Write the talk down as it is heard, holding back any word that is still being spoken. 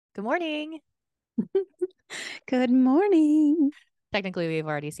Good morning. Good morning. Technically, we've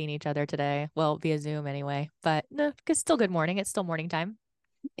already seen each other today. Well, via Zoom anyway, but no, it's still good morning. It's still morning time.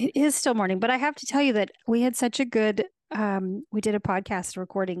 It is still morning, but I have to tell you that we had such a good we did a podcast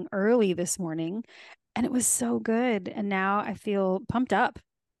recording early this morning and it was so good. And now I feel pumped up.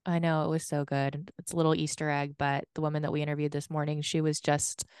 I know it was so good. It's a little Easter egg, but the woman that we interviewed this morning, she was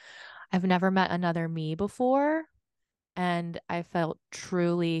just, I've never met another me before. And I felt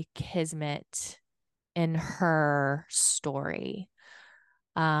truly kismet in her story.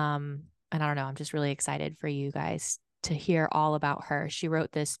 And I don't know, I'm just really excited for you guys to hear all about her. She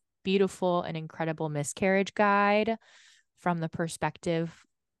wrote this beautiful and incredible miscarriage guide from the perspective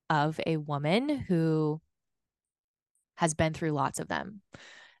of a woman who has been through lots of them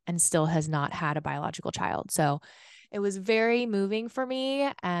and still has not had a biological child. So it was very moving for me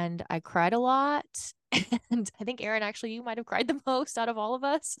and I cried a lot. And I think, Erin, actually, you might have cried the most out of all of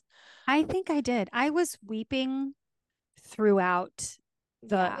us. I think I did. I was weeping throughout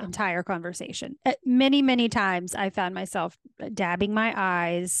the Yeah. entire conversation. Many, many times I found myself dabbing my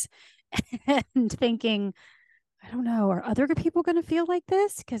eyes and thinking, I don't know, are other people going to feel like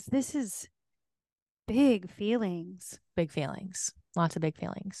this? Because this is big feelings. Big feelings, lots of big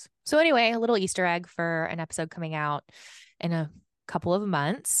feelings. So, anyway, a little Easter egg for an episode coming out in a couple of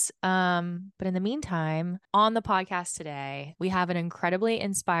months. But in the meantime, on the podcast today, we have an incredibly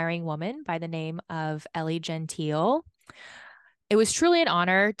inspiring woman by the name of Elli Gentile. It was truly an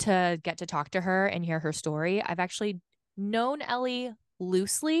honor to get to talk to her and hear her story. I've actually known Elli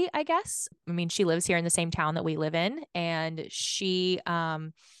loosely, I guess. I mean, she lives here in the same town that we live in, and she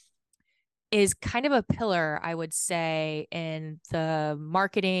is kind of a pillar, I would say, in the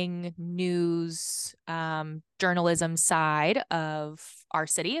marketing, news, journalism side of our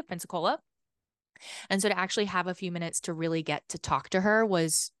city of Pensacola. And so to actually have a few minutes to really get to talk to her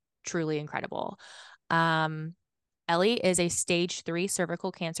was truly incredible. Um, Elli is a stage 3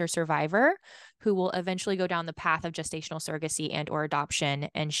 cervical cancer survivor who will eventually go down the path of gestational surrogacy and or adoption.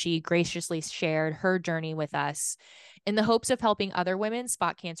 And she graciously shared her journey with us in the hopes of helping other women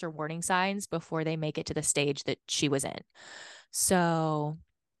spot cancer warning signs before they make it to the stage that she was in. So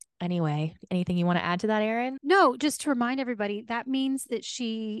anyway, anything you want to add to that, Erin? No, just to remind everybody, that means that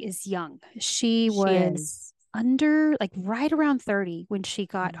she is young. She She was is. under, like, right around 30 when she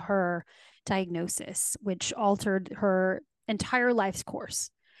got her diagnosis, which altered her entire life's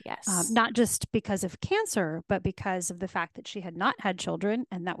course. Yes. Not just because of cancer, but because of the fact that she had not had children.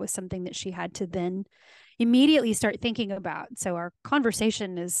 And that was something that she had to then immediately start thinking about. So our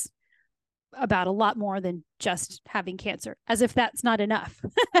conversation is about a lot more than just having cancer, as if that's not enough.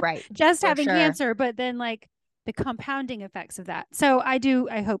 Right. Just For having sure. cancer, but then like the compounding effects of that. So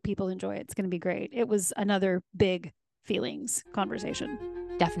I hope people enjoy it. It's going to be great. It was another big feelings conversation.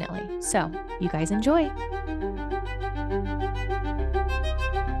 Definitely. So you guys enjoy.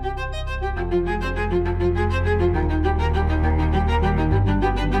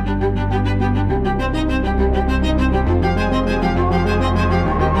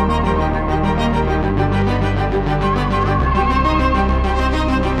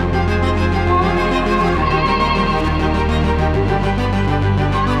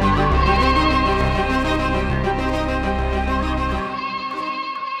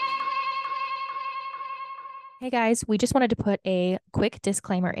 Hey guys, we just wanted to put a quick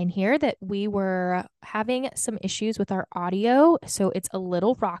disclaimer in here that we were having some issues with our audio, so it's a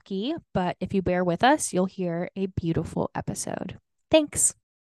little rocky, but if you bear with us, you'll hear a beautiful episode. Thanks.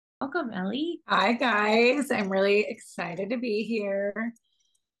 Welcome, Elli. Hi, guys. I'm really excited to be here.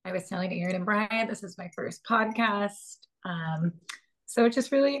 I was telling Erin and Brian, this is my first podcast. So it's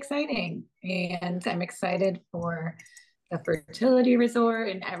just really exciting. And I'm excited for the fertility resort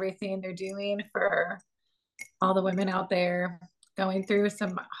and everything they're doing for all the women out there going through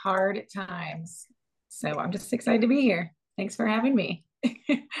some hard times. So I'm just excited to be here. Thanks for having me.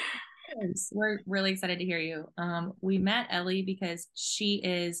 We're really excited to hear you. We met Elli because she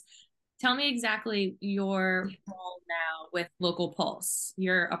is, tell me exactly your role now with Local Pulse.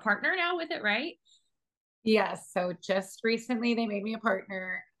 You're a partner now with it, right? Yes. So just recently they made me a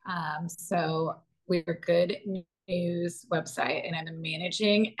partner. So we're Good News website and I'm the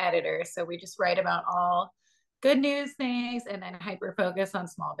managing editor. So we just write about all good news things and then hyper focus on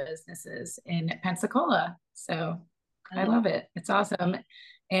small businesses in Pensacola. So I love it. It's awesome.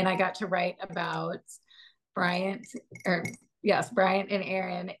 And I got to write about Bryant or yes, Bryant and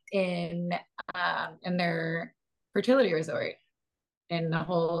Erin in their fertility resort and the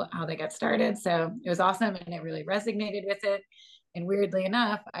whole how they got started. So it was awesome and it really resonated with it. And weirdly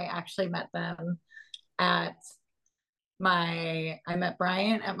enough, I actually met them at I met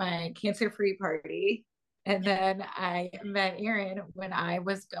Brian at my cancer-free party. And then I met Erin when I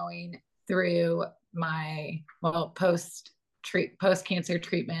was going through my post cancer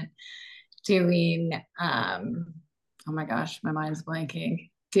treatment, doing oh my gosh, my mind's blanking,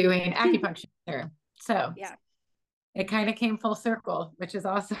 doing acupuncture. So Yeah. it kind of came full circle, which is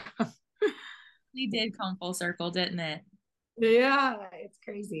awesome. We did come full circle, didn't it? Yeah, it's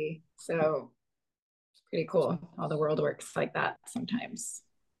crazy. So it's pretty cool how the world works like that sometimes.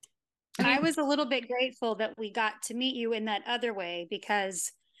 I was a little bit grateful that we got to meet you in that other way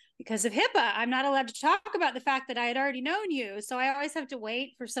because of HIPAA, I'm not allowed to talk about the fact that I had already known you. So I always have to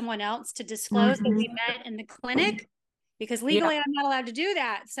wait for someone else to disclose that we met in the clinic, because legally I'm not allowed to do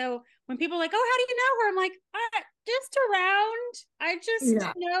that. So when people are like, oh, how do you know her? I'm like, just around. I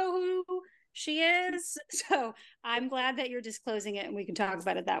just know who she is. So I'm glad that you're disclosing it and we can talk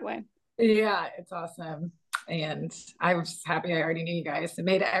about it that way. Yeah, it's awesome. And I was just happy I already knew you guys. It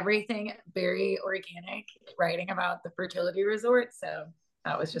made everything very organic, writing about the fertility resort. So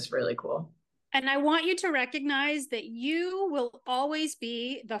that was just really cool. And I want you to recognize that you will always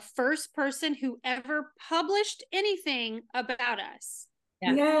be the first person who ever published anything about us.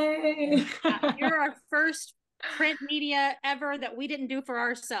 Yeah. Yay! You're our first print media ever that we didn't do for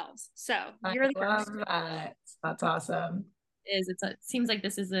ourselves. So you're the love first. that. That's awesome. It seems like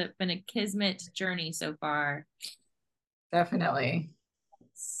this has been a kismet journey so far. Definitely.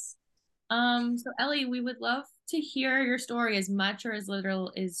 So Elli, we would love to hear your story, as much or as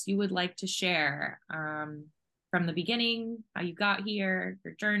little as you would like to share, from the beginning, how you got here,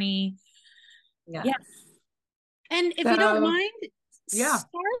 your journey. Yes. Yeah. And if you don't mind, start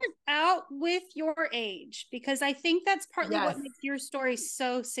out with your age, because I think that's partly what makes your story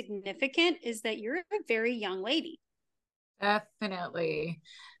so significant, is that you're a very young lady. Definitely.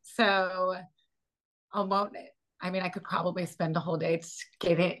 So I could probably spend a whole day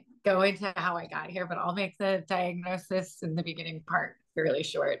go into how I got here, but I'll make the diagnosis in the beginning part fairly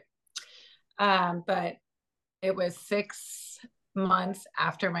short. But it was 6 months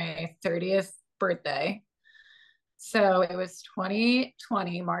after my 30th birthday. So it was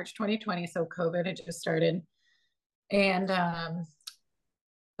 2020, March 2020. So COVID had just started. And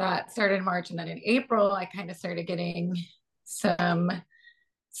that started in March. And then in April, I kind of started getting some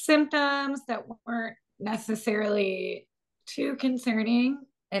symptoms that weren't necessarily too concerning.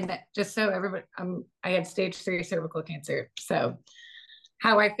 And just so everybody, I had stage 3 cervical cancer. So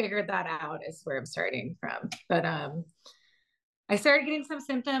how I figured that out is where I'm starting from. But I started getting some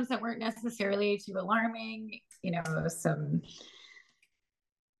symptoms that weren't necessarily too alarming, some,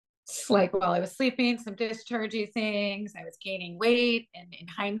 like while I was sleeping, some dischargey things. I was gaining weight, and in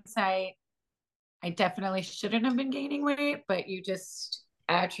hindsight, I definitely shouldn't have been gaining weight, but you just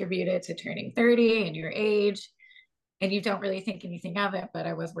attribute it to turning 30 and your age, and you don't really think anything of it. But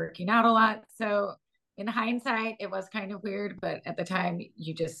I was working out a lot. So in hindsight, it was kind of weird, but at the time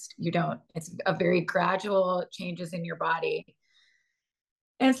you don't, it's a very gradual changes in your body.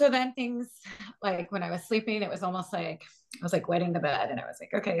 And so then things, like when I was sleeping, it was almost like I was like wetting the bed, and I was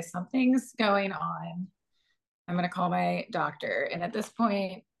like, okay, something's going on. I'm going to call my doctor. And at this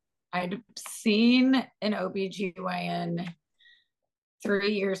point, I'd seen an OBGYN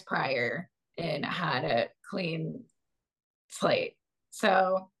 3 years prior and had a clean slate.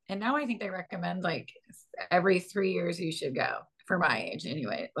 So, and now I think they recommend like every 3 years you should go, for my age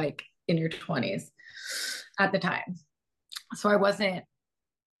anyway, like in your 20s at the time. So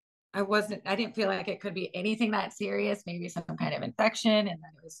I didn't feel like it could be anything that serious, maybe some kind of infection. And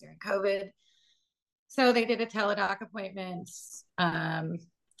then it was during COVID. So they did a teledoc appointment,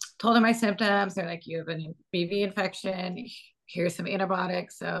 told them my symptoms. They're like, you have an BV infection. Here's some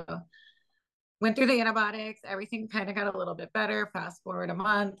antibiotics. So went through the antibiotics. Everything kind of got a little bit better. Fast forward a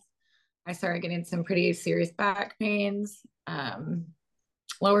month, I started getting some pretty serious back pains,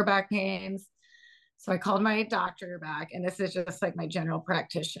 lower back pains. So I called my doctor back, and this is just like my general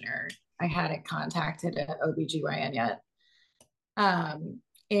practitioner. I hadn't contacted an OBGYN yet.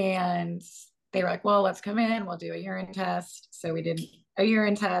 And they were like, well, let's come in. We'll do a urine test. So we did a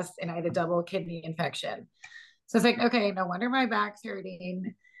urine test, and I had a double kidney infection. So it's like, okay, no wonder my back's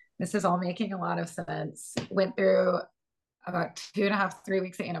hurting. This is all making a lot of sense. Went through about 2.5, 3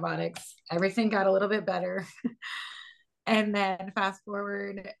 weeks of antibiotics. Everything got a little bit better. And then fast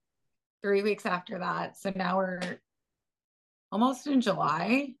forward 3 weeks after that. So now we're almost in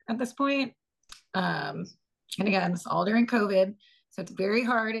July at this point. And again, it's all during COVID. So it's very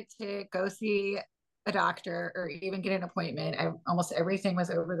hard to go see a doctor or even get an appointment. Almost everything was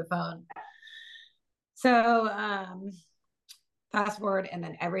over the phone. So fast forward, and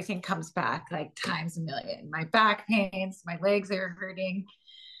then everything comes back like times a million. My back pains, my legs are hurting.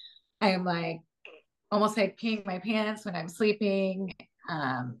 I'm like almost like peeing my pants when I'm sleeping.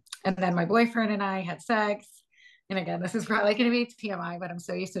 And then my boyfriend and I had sex. And again, this is probably going to be TMI, but I'm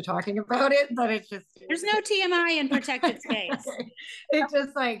so used to talking about it that it's just. There's no TMI in protected space. Okay. It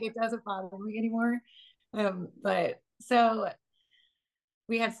just like, it doesn't bother me anymore. But so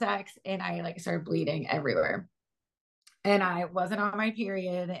we had sex and I like started bleeding everywhere. And I wasn't on my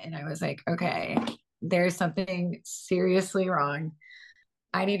period. And I was like, okay, there's something seriously wrong.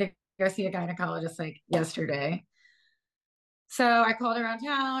 I need to go see a gynecologist like yesterday. So I called around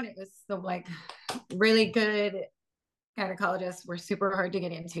town. It was the like really good gynecologists were super hard to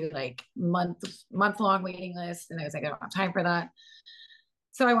get into, like month-long waiting list. And I was like, I don't have time for that.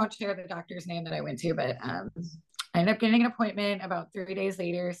 So I won't share the doctor's name that I went to, but I ended up getting an appointment about 3 days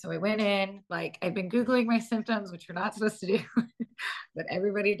later. So I went in, like I've been Googling my symptoms, which we're not supposed to do, but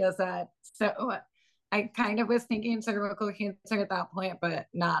everybody does that. So I kind of was thinking cervical cancer at that point, but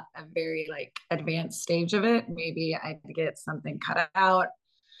not a very like advanced stage of it. Maybe I could get something cut out.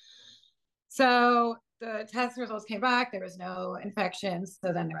 So the test results came back. There was no infections.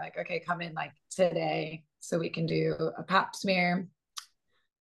 So then they were like, okay, come in like today so we can do a pap smear.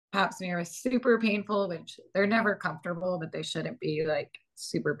 Pap smear was super painful, which they're never comfortable, but they shouldn't be like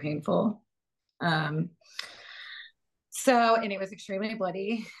super painful. So, and it was extremely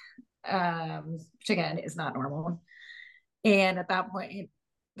bloody, which again is not normal. And at that point,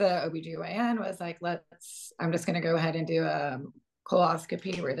 the OBGYN was like, I'm just going to go ahead and do a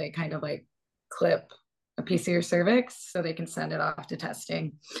coloscopy where they kind of like clip a piece of your cervix so they can send it off to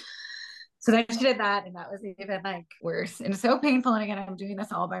testing. So then she did that, and that was even like worse and so painful. And again, I'm doing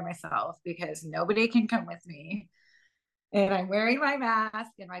this all by myself because nobody can come with me. And I'm wearing my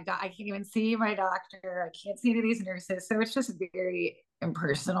mask, and I can't even see my doctor. I can't see any of these nurses. So it's just very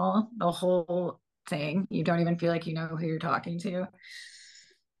impersonal, the whole thing. You don't even feel like you know who you're talking to.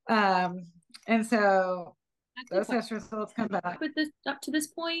 And so those test results come back. But this up to this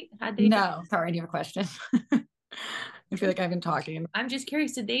point, had they? No, sorry, do you have a question? I feel like I've been talking. I'm just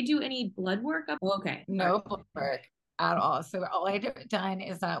curious, did they do any blood work up? Oh, okay. No blood work at all. So all I done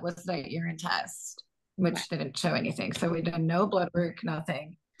is that was the urine test, which didn't show anything. So we did no blood work,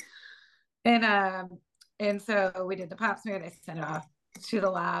 nothing. And so we did the pap smear, they sent it off to the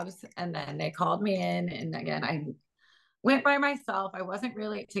labs, and then they called me in. And again, I went by myself. I wasn't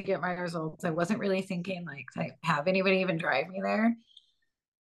really to get my results. I wasn't really thinking like to have anybody even drive me there.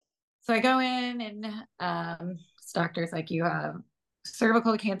 So I go in, and this doctor's like, you have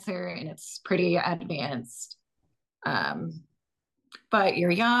cervical cancer and it's pretty advanced. But you're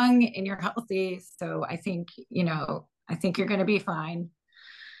young and you're healthy. So I think you're going to be fine.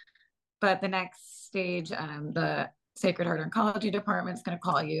 But the next stage, the Sacred Heart Oncology department is going to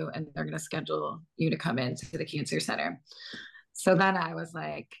call you and they're going to schedule you to come into the cancer center. So then I was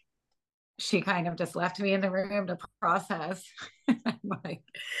like, she kind of just left me in the room to process. I'm like,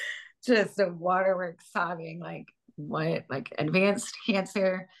 just a waterworks sobbing, like, what, like advanced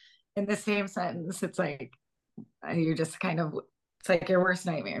cancer in the same sentence. It's like, you're just kind of, it's like your worst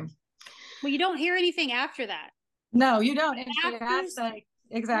nightmare. Well, you don't hear anything after that. No, you don't. And she asked like,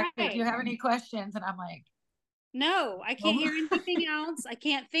 exactly, right. Do you have any questions? And I'm like, no, I can't hear anything else. I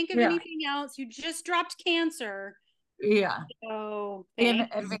can't think of anything else. You just dropped cancer. Yeah. So in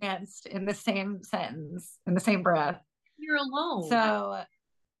advanced in the same sentence, in the same breath. You're alone. So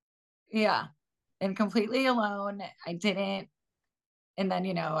yeah, and completely alone. I didn't. And then,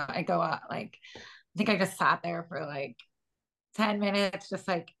 I go out, like, I think I just sat there for like 10 minutes, just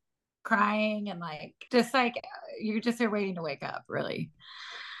like crying and like, just like, you just are waiting to wake up, really.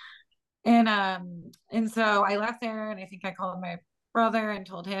 And so I left there, and I think I called my brother and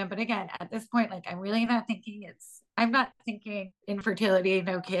told him. But again, at this point, like, I'm not thinking infertility,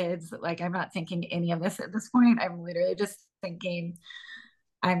 no kids. Like, I'm not thinking any of this at this point. I'm literally just thinking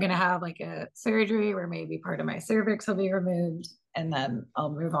I'm going to have like a surgery where maybe part of my cervix will be removed, and then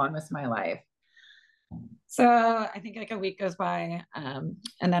I'll move on with my life. So I think like a week goes by, and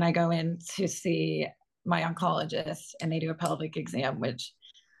then I go in to see my oncologist, and they do a pelvic exam, which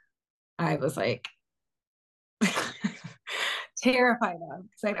I was like terrified of,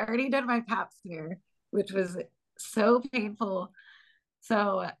 because I'd already done my pap smear, which was so painful.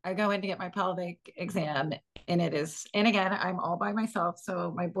 So I go in to get my pelvic exam, and again, I'm all by myself.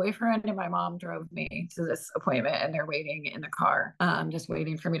 So my boyfriend and my mom drove me to this appointment, and they're waiting in the car, just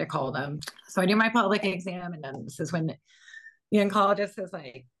waiting for me to call them. So I do my pelvic exam, and then this is when the oncologist is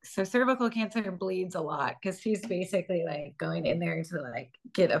like, so cervical cancer bleeds a lot, because she's basically like going in there to like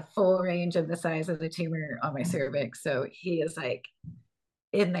get a full range of the size of the tumor on my cervix. So he is like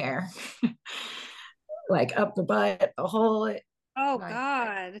in there, like up the butt, the whole. Oh like,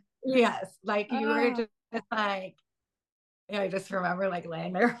 God. yes, like you were Oh. just like, I just remember like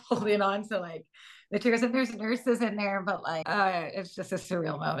laying there holding on to like the tears, and there's nurses in there, but like it's just a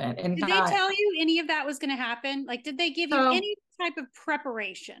surreal moment. And Did they tell you any of that was going to happen? Like, did they give you any type of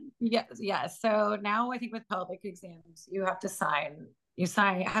preparation? Yes. So now I think with pelvic exams, you have to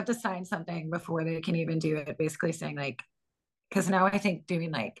have to sign something before they can even do it, basically saying like, because now I think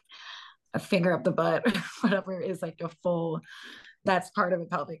doing like a finger up the butt, whatever, is like a full, that's part of a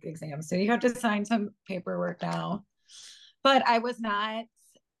pelvic exam. So you have to sign some paperwork now. But I was not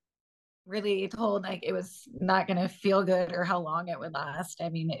really told like it was not going to feel good or how long it would last. I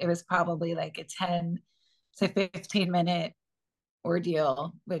mean, it was probably like a 10 to 15-minute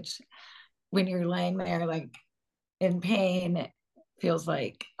ordeal, which when you're laying there like in pain feels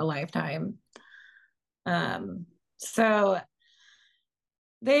like a lifetime. So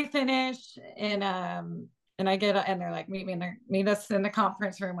they finish, and I get, and they're like, meet us in the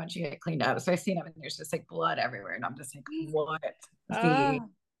conference room once you get cleaned up. So I see them, and there's just like blood everywhere, and I'm just like, what the,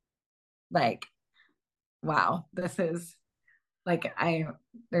 like, wow, this is like,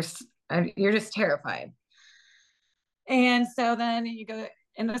 you're just terrified. And so then you go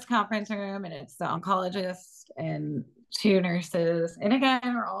in this conference room, and it's the oncologist and two nurses, and again,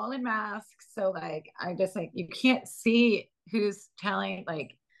 we're all in masks. So like, I just like, you can't see who's telling,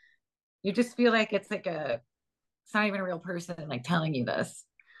 like, you just feel like it's like it's not even a real person like telling you this.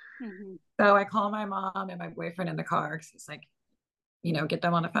 Mm-hmm. So I call my mom and my boyfriend in the car, because it's like, get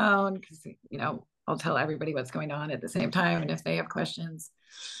them on the phone, because I'll tell everybody what's going on at the same time, and if they have questions.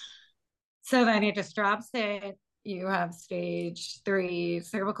 So then it just drops it. You have stage 3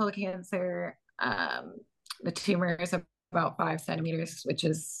 cervical cancer. The tumor is about 5 centimeters, which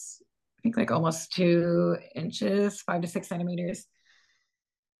is, I think, like almost 2 inches, 5 to 6 centimeters.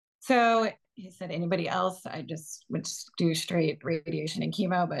 So he said, anybody else, I just would do straight radiation and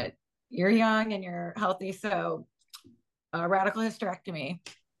chemo, but you're young and you're healthy, so a radical hysterectomy.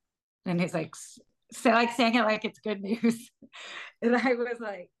 And he's like, saying it like it's good news. And I was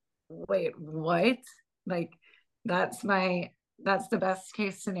like, wait, what? Like, that's the best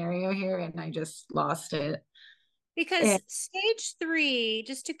case scenario here, and I just lost it. Because stage 3,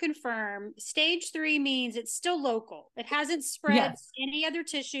 just to confirm, stage 3 means it's still local. It hasn't spread any other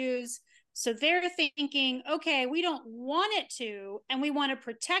tissues. So they're thinking, okay, we don't want it to, and we want to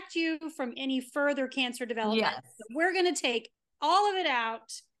protect you from any further cancer development. Yes. So we're going to take all of it out.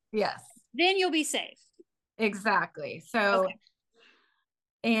 Yes. Then you'll be safe. Exactly. So,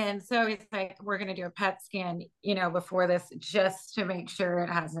 and so he's like, we're going to do a PET scan, before this, just to make sure it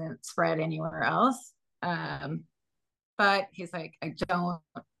hasn't spread anywhere else. But he's like, I don't,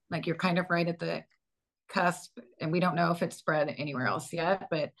 like, you're kind of right at the cusp, and we don't know if it's spread anywhere else yet,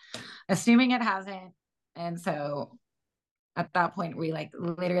 but assuming it hasn't. And so at that point, we like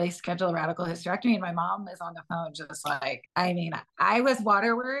literally schedule a radical hysterectomy, and my mom is on the phone, just like, I mean, I was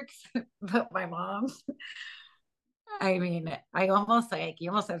waterworks, but my mom, I mean, I almost like, I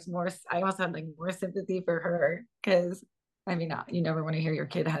almost had like more sympathy for her, because I mean, you never want to hear your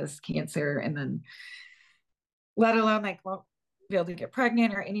kid has cancer, and then let alone like won't be able to get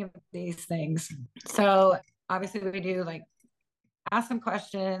pregnant or any of these things. So obviously we do like ask some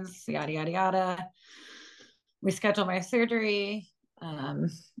questions, yada, yada, yada. We schedule my surgery,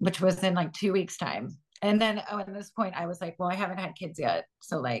 which was in like 2 weeks time. And then, at this point I was like, well, I haven't had kids yet.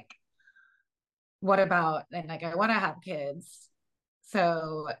 So like, what about, and like, I want to have kids.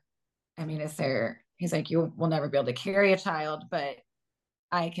 So, I mean, he's like, you will never be able to carry a child, but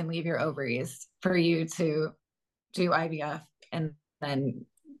I can leave your ovaries for you to do IVF. And then,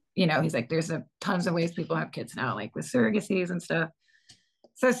 he's like, there's tons of ways people have kids now, like with surrogacies and stuff.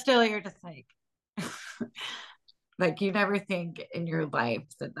 So still, you're just like, like, you never think in your life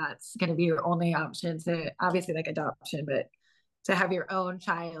that that's going to be your only option, to obviously like adoption, but to have your own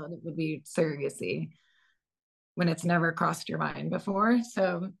child would be surrogacy, when it's never crossed your mind before.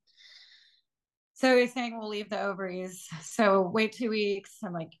 So he's saying we'll leave the ovaries. So wait 2 weeks.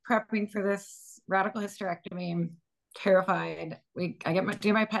 I'm like prepping for this radical hysterectomy, terrified.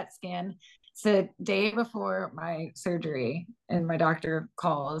 Do my PET scan. It's the day before my surgery, and my doctor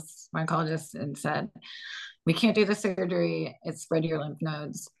calls my oncologist and said, we can't do the surgery. It's spread your lymph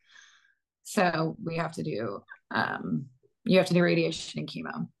nodes. So we have to do, you have to do radiation and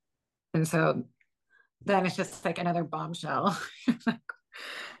chemo. And so then it's just like another bombshell.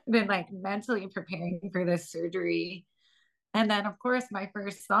 Been like mentally preparing for this surgery And then of course my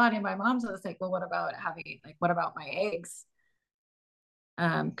first thought in my mom's was like, well, what about my eggs?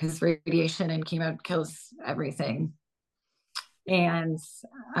 Because radiation and chemo kills everything. And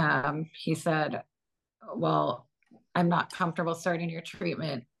he said, well, I'm not comfortable starting your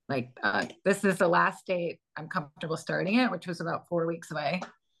treatment. Like, this is the last date I'm comfortable starting it, which was about 4 weeks away.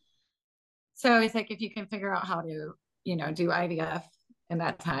 So he's like, if you can figure out how to, do IVF in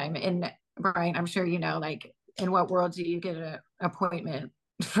that time. And Brian, I'm sure, like, in what world do you get an appointment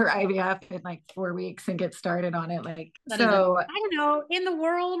for IVF in like 4 weeks and get started on it? Like, so I don't know, in the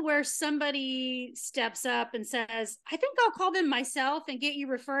world where somebody steps up and says, I think I'll call them myself and get you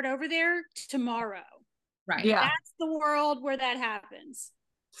referred over there tomorrow. Right. Yeah. That's the world where that happens.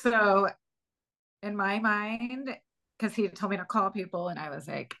 So in my mind, because he told me to call people and I was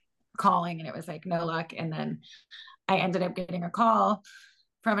like calling and it was like no luck. And then I ended up getting a call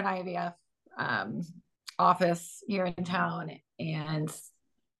from an IVF office here in town, and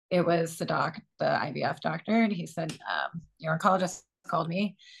it was the IVF doctor, and he said, your oncologist called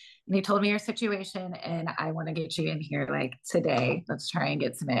me and he told me your situation and I want to get you in here like today. Let's try and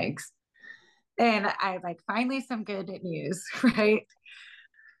get some eggs. And I like finally some good news, right?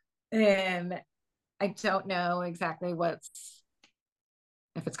 And I don't know exactly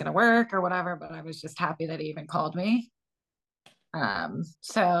if it's going to work or whatever, but I was just happy that he even called me.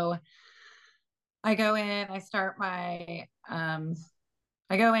 So I go in, I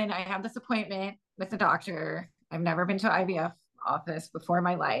have this appointment with the doctor. I've never been to IVF office before in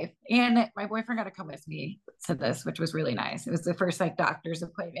my life. And my boyfriend got to come with me to this, which was really nice. It was the first like doctor's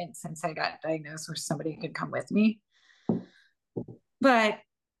appointment since I got diagnosed where somebody could come with me. But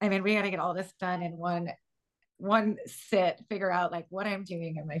I mean, we got to get all this done in one sit, figure out like what I'm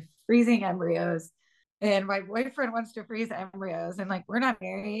doing. Am I freezing embryos? And my boyfriend wants to freeze embryos, and like we're not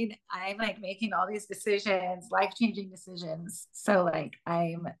married. I'm like making all these decisions, life-changing decisions. So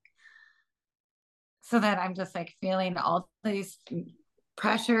then I'm just like feeling all these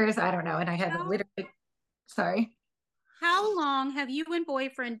pressures. I don't know. And I had literally, sorry. How long have you and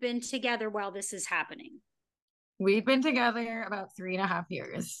boyfriend been together while this is happening? We've been together about 3.5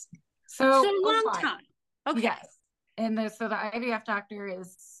 years. So a long time. Okay. Yes. And so the IVF doctor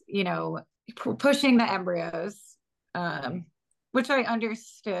is, pushing the embryos, which I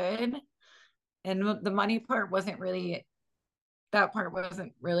understood. And the money part wasn't really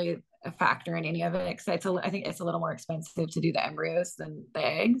a factor in any of it. Because I think it's a little more expensive to do the embryos than the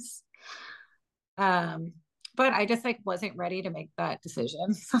eggs. But I just like wasn't ready to make that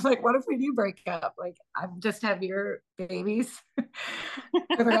decision. So I'm like, what if we do break up? Like, I'm just have your babies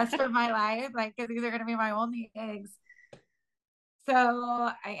for the rest of my life. Like, because these are going to be my only eggs. So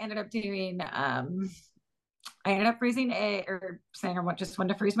I ended up freezing or saying I just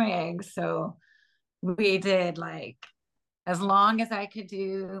wanted to freeze my eggs. So we did like, as long as I could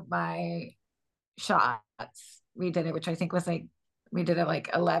do my shots, we did it, which I think was like, we did it like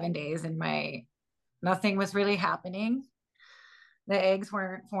 11 days and nothing was really happening. The eggs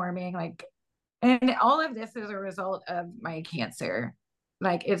weren't forming, like, and all of this is a result of my cancer.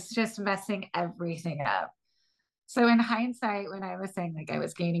 Like, it's just messing everything up. So in hindsight, when I was saying like I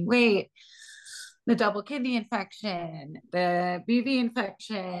was gaining weight, the double kidney infection, the BV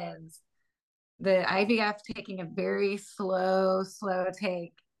infections, the IVF taking a very slow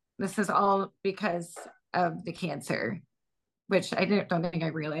take, this is all because of the cancer, which I don't think I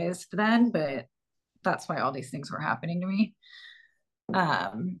realized then, but that's why all these things were happening to me.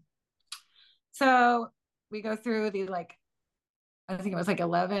 So we go through I think it was like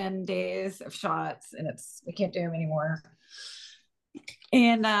 11 days of shots, and we can't do them anymore.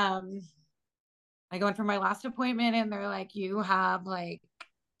 And I go in for my last appointment, and they're like, you have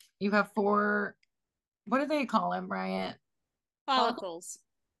 4, what do they call them, Bryant? Follicles.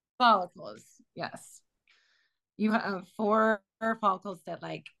 Follicles, yes. You have 4 follicles that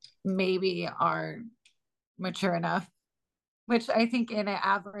like maybe are mature enough, which I think in an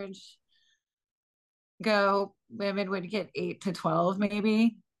average women would get 8 to 12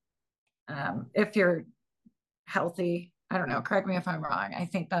 maybe, if you're healthy. I don't know, correct me if I'm wrong. I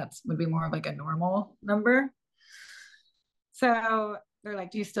think would be more like a normal number. So they're like,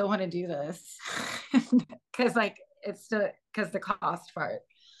 do you still want to do this? Because like it's still because the cost part.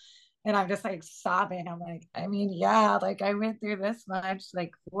 And I'm just like sobbing. I'm like, I mean, yeah, like I went through this much,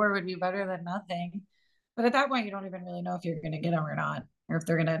 like 4 would be better than nothing. But at that point, you don't even really know if you're going to get them or not, or if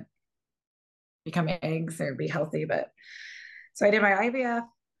they're going to become eggs or be healthy. But so I did my IVF.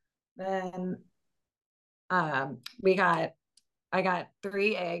 Then I got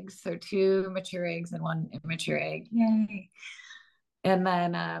 3 eggs, so 2 mature eggs and 1 immature egg. Yay. And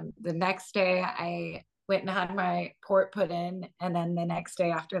then the next day I went and had my port put in. And then the next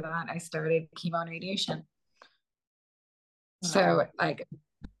day after that, I started chemo and radiation. So like,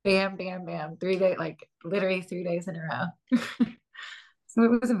 bam, bam, bam, 3 days, like literally 3 days in a row. So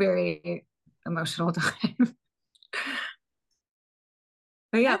it was a very emotional time.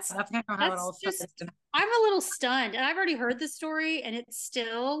 But yeah, that's kind of how it all started. I'm a little stunned, and I've already heard the story, and it's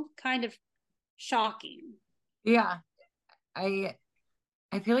still kind of shocking. Yeah, I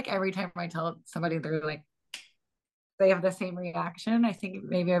feel like every time I tell somebody, they're like, they have the same reaction. I think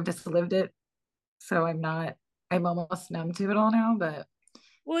maybe I've just lived it, so I'm almost numb to it all now. But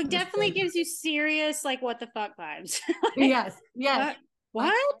well, it definitely gives you serious, like, what the fuck vibes. Like, yes.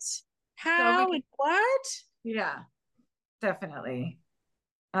 What? How? And what? Yeah, definitely.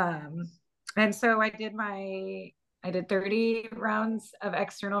 And so I did 30 rounds of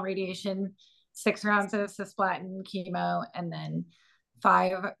external radiation, 6 rounds of cisplatin chemo, and then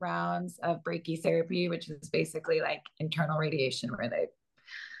 5 rounds of brachytherapy, which is basically like internal radiation where they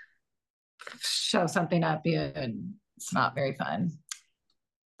shove something up you, and it's not very fun.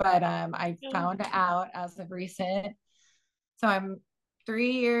 But I found out as of recent, so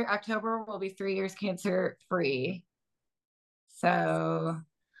October will be 3 years cancer free. So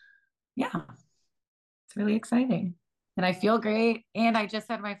yeah, it's really exciting. And I feel great. And I just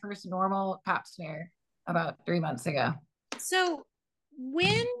had my first normal pap smear about 3 months ago. So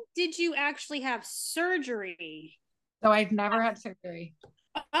when did you actually have surgery? So I've never had surgery.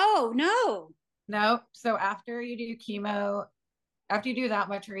 Oh, no. Nope. So after you do chemo, after you do that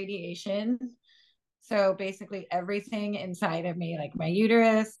much radiation, so basically everything inside of me, like my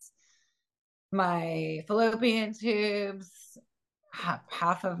uterus, my fallopian tubes,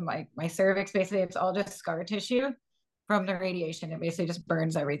 half of my cervix, basically it's all just scar tissue from the radiation. It basically just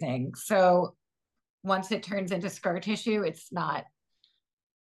burns everything. So once it turns into scar tissue, it's not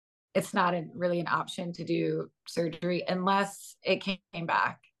really an option to do surgery unless it came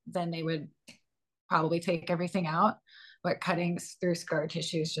back. Then they would probably take everything out. But cutting through scar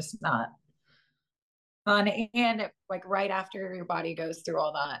tissue is just not fun. And like right after your body goes through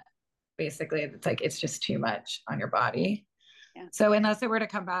all that, basically it's like it's just too much on your body. Yeah. So unless it were to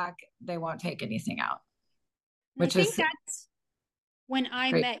come back, they won't take anything out. Which I think that's when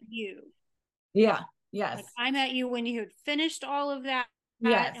I met you. Yeah. Yes. Like I met you when you had finished all of that.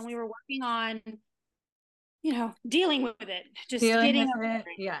 Yes. And we were working on, dealing with it. Just dealing getting with it.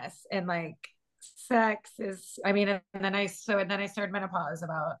 Yes. And like sex is, and then I started menopause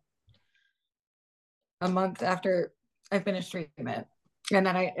about a month after I finished treatment. And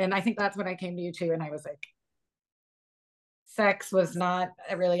then I think that's when I came to you too. And I was like, sex was not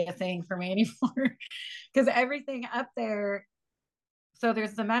really a thing for me anymore because everything up there. So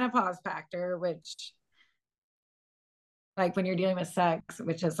there's the menopause factor, which like when you're dealing with sex,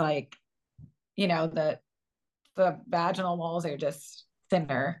 which is like, the vaginal walls are just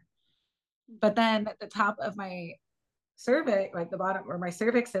thinner. But then the top of my cervix, like the bottom where my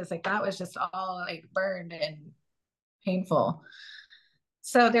cervix is, like that was just all like burned and painful.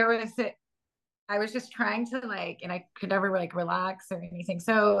 So I was just trying to like, and I could never like relax or anything.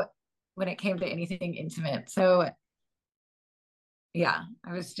 So when it came to anything intimate, so yeah,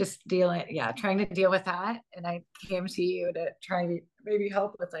 I was just trying to deal with that. And I came to you to try to maybe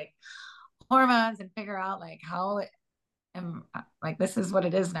help with like hormones and figure out like how like this is what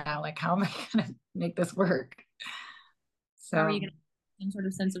it is now. Like how am I gonna make this work? So how are you gonna some sort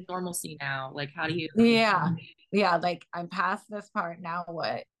of sense of normalcy now? Like how do you yeah, like I'm past this part, now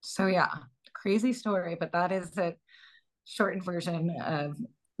what? So yeah, crazy story, but that is a shortened version of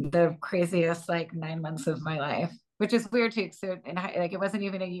the craziest like 9 months of my life, which is weird too. So and like it wasn't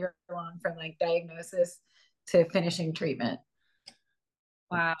even a year long from like diagnosis to finishing treatment.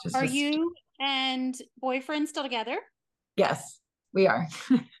 Wow. Are you and boyfriend still together? Yes, we are.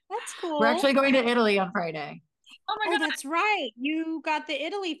 That's cool. We're actually going to Italy on Friday. Oh my God, that's right. You got the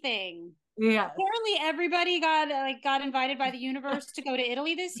Italy thing. Yeah. Apparently everybody got invited by the universe to go to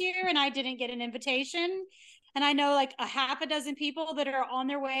Italy this year, and I didn't get an invitation. And I know like a half a dozen people that are on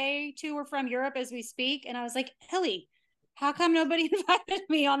their way to or from Europe as we speak. And I was like, Elli, how come nobody invited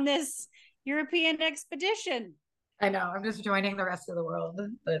me on this European expedition? I know. I'm just joining the rest of the world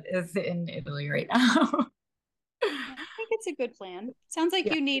that is in Italy right now. I think it's a good plan. Sounds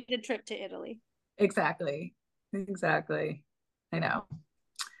like you need a trip to Italy. Exactly. I know.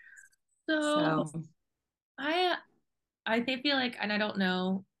 So I feel like, and I don't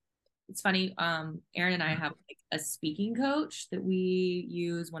know, it's funny, Erin and I have like a speaking coach that we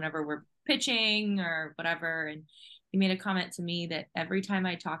use whenever we're pitching or whatever, and he made a comment to me that every time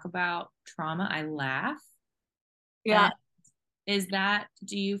I talk about trauma I laugh. Yeah. And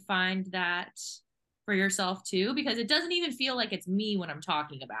do you find that for yourself too, because it doesn't even feel like it's me when I'm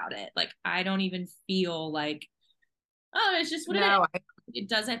talking about it. Like I don't even feel like, oh, it's just what it is. It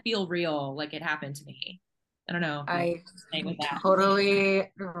doesn't feel real like it happened to me. I don't know. I totally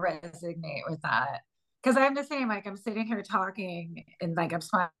resonate with that. Because I'm the same, like I'm sitting here talking and like I'm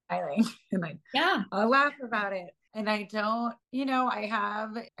smiling and like, yeah, I'll laugh about it. And I don't,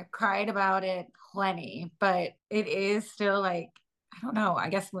 I've cried about it plenty, but it is still like, I don't know, I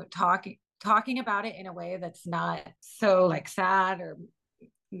guess we're talking about it in a way that's not so like sad or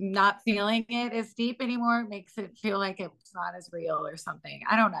not feeling it as deep anymore makes it feel like it's not as real or something.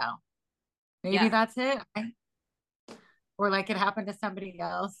 I don't know. Maybe that's it. Or like it happened to somebody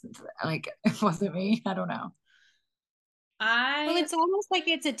else. Like it wasn't me. I don't know. Well, it's almost like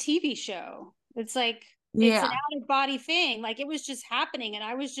it's a TV show. It's like it's an out of body thing. Like it was just happening and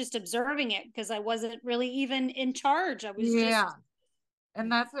I was just observing it because I wasn't really even in charge. I was just and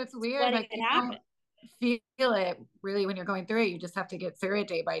that's what's weird. Like you don't feel it really when you're going through it. You just have to get through it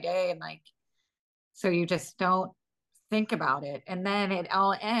day by day. And like so you just don't think about it. And then it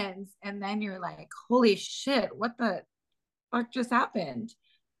all ends. And then you're like, holy shit, what the fuck just happened?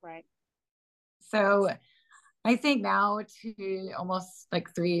 Right. So I think now to almost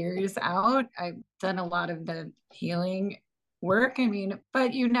like 3 years out, I've done a lot of the healing work. I mean,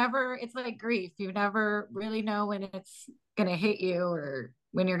 but it's like grief. You never really know when it's going to hit you or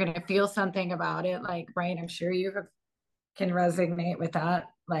when you're going to feel something about it. Like, Brian, I'm sure can resonate with that.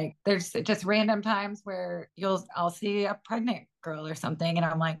 Like there's just random times where I'll see a pregnant girl or something and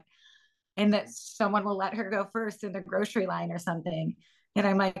I'm like, and that someone will let her go first in the grocery line or something. And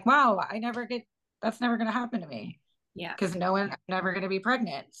I'm like, wow, that's never going to happen to me. Yeah. Because I'm never going to be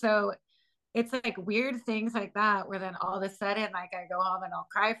pregnant. So it's like weird things like that where then all of a sudden, like I go home and I'll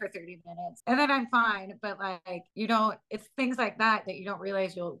cry for 30 minutes and then I'm fine. But like, it's things like that you don't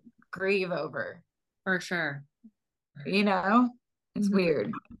realize you'll grieve over. For sure. It's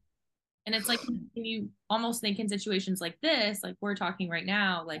weird. And it's like, you almost think in situations like this, like we're talking right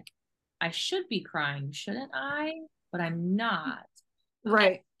now, like I should be crying, shouldn't I? But I'm not.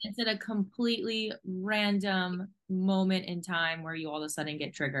 Right. And it's at a completely random moment in time where you all of a sudden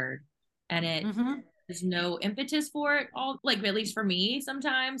get triggered and there's no impetus for it all. Like, at least for me,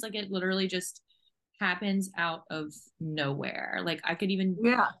 sometimes like it literally just happens out of nowhere. Like I could even,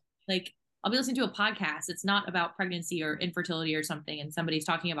 like, I'll be listening to a podcast. It's not about pregnancy or infertility or something. And somebody's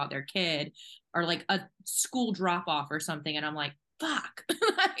talking about their kid or like a school drop off or something. And I'm like, fuck.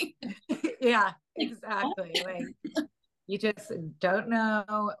 Yeah, exactly. Like you just don't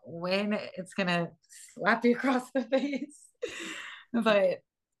know when it's going to slap you across the face. But,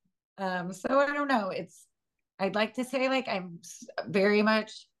 so I don't know. I'd like to say like I'm very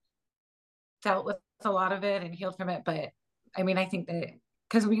much dealt with a lot of it and healed from it. But I mean, I think that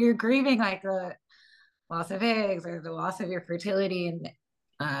because when you're grieving like the loss of eggs or the loss of your fertility and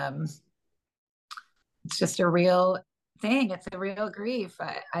it's just a real thing. It's a real grief.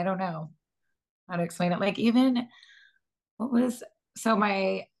 I don't know how to explain it. Like even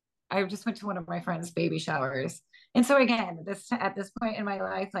I just went to one of my friends' baby showers. And so again, at this point in my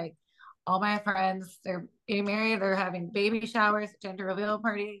life, like all my friends, they're getting married, they're having baby showers, gender reveal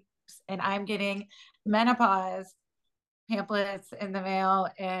parties, and I'm getting menopause pamphlets in the mail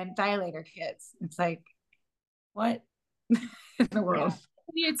and dilator kits. It's like, what in the world?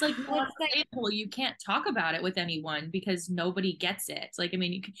 It's like you can't talk about it with anyone because nobody gets it. It's like, I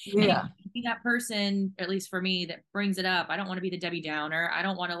mean, you can be that person, at least for me, that brings it up. I don't want to be the Debbie Downer. I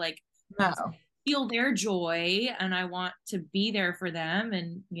don't want to like feel their joy, and I want to be there for them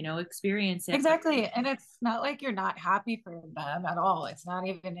and experience it. Exactly. And it's not like you're not happy for them at all. It's not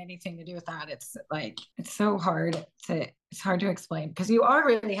even anything to do with that. It's like it's hard to explain because you are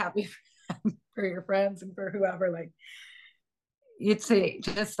really happy for your friends and for whoever. Like it's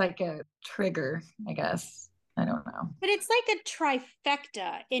just like a trigger, I guess. I don't know. But it's like a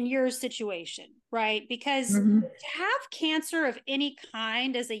trifecta in your situation, right? Because to have cancer of any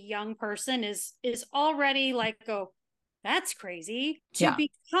kind as a young person is already like, oh, that's crazy. To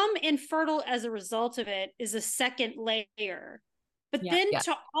become infertile as a result of it is a second layer. But then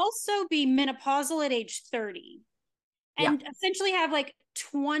to also be menopausal at age 30 and essentially have like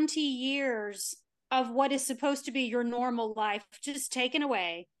 20 years of what is supposed to be your normal life just taken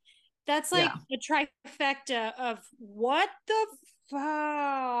away. That's like a trifecta of what the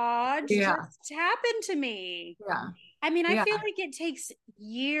fuck just happened to me. Yeah. I mean, I feel like it takes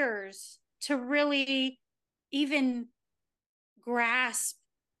years to really even grasp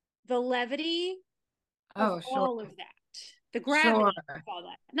the levity of all of that. The gravity of all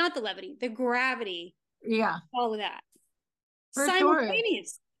that. Not the levity, the gravity. Yeah. All of that. For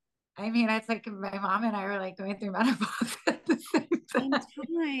simultaneous. Sure. I mean, it's like my mom and I were like going through menopause at the same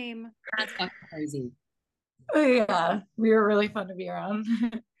time. That's fucking crazy. Yeah, we were really fun to be around.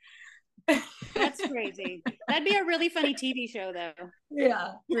 That's crazy. That'd be a really funny TV show, though.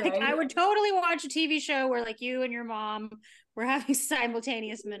 Yeah, Like, right. I would totally watch a TV show where like you and your mom were having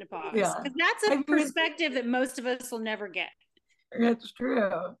simultaneous menopause. Yeah. Because that's a perspective that most of us will never get. It's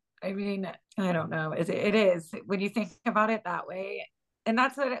true. I mean, I don't know. It is when you think about it that way. And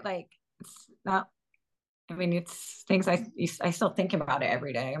that's what it like, it's not, I mean, it's things I still think about it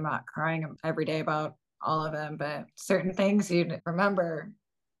every day. I'm not crying every day about all of them, but certain things you remember,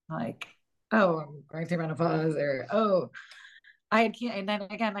 like, oh, I'm going through menopause, or oh, I had and then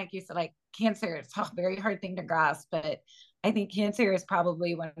again, like you said, like cancer, it's a very hard thing to grasp, but I think cancer is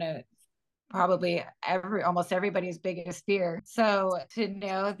probably one of probably almost everybody's biggest fear. So to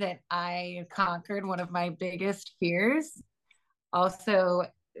know that I conquered one of my biggest fears also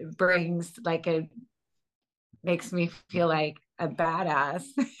brings like a makes me feel like a badass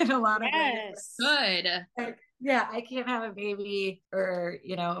in a lot of ways. Good. Like, yeah, I can't have a baby or,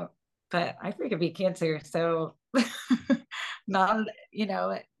 but I freaking beat cancer. So not,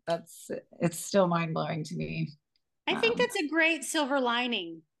 it's still mind blowing to me. I think that's a great silver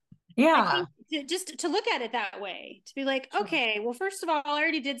lining. Yeah. Just to look at it that way, to be like, okay, well, first of all, I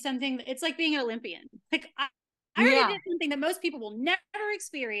already did something. It's like being an Olympian. Like I already did something that most people will never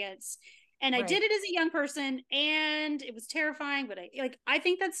experience. And I did it as a young person and it was terrifying, but I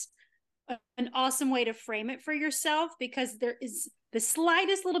think that's an awesome way to frame it for yourself, because there is the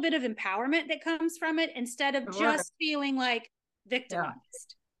slightest little bit of empowerment that comes from it instead of just feeling like victimized.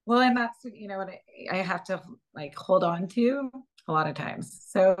 Yeah. Well, and that's, what I have to like hold on to a lot of times.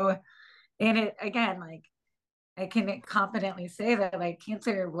 So, and it, again, like I can confidently say that like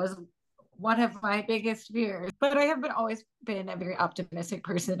cancer was one of my biggest fears, but I have always been a very optimistic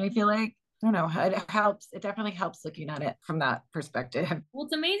person. I feel like, I don't know, it definitely helps looking at it from that perspective. Well,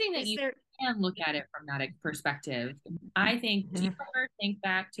 it's amazing that you can look at it from that perspective. I think, do you ever think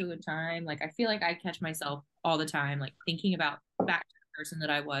back to a time, like I feel like I catch myself all the time, like thinking about back to the person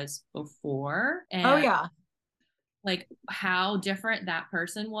that I was before, and like how different that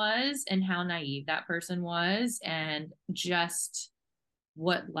person was and how naive that person was, and just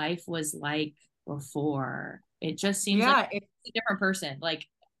what life was like before. It just seems like it's a different person. Like,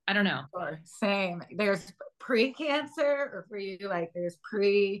 I don't know. Same. There's pre-cancer, or for you, like there's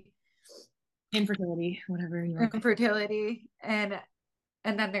infertility, whatever you want. Infertility, and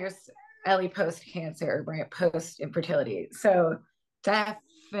then there's Elli post-cancer, right? Post-infertility. So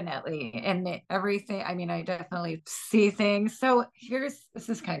definitely, and everything. I mean, I definitely see things. So this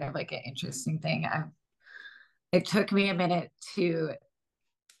is kind of like an interesting thing. It took me a minute to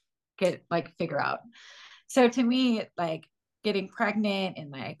figure out. So to me, like getting pregnant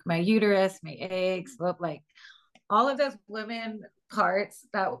and like my uterus, my eggs, like all of those women parts,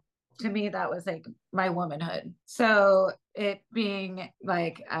 that to me, that was like my womanhood. So it being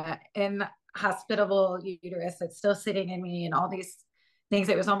like in hospitable uterus that's still sitting in me and all these things,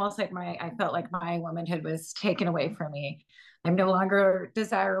 it was almost like I felt like my womanhood was taken away from me. I'm no longer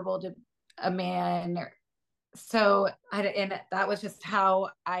desirable to a man. So and that was just how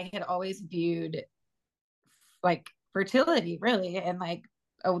I had always viewed like fertility, really, and like,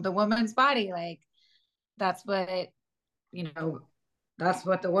 oh, the woman's body, like that's what that's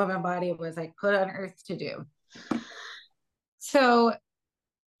what the woman body was like put on earth to do. So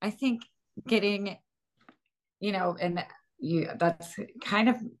I think getting, and that's kind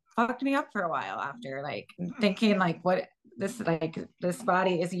of fucked me up for a while after, like thinking like this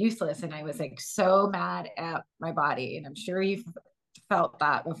body is useless, and I was like so mad at my body, and I'm sure you've felt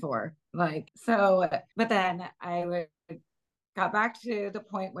that before, like, so, but then got back to the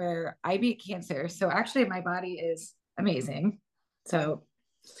point where I beat cancer. So actually my body is amazing. So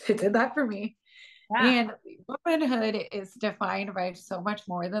it did that for me. Yeah. And womanhood is defined by so much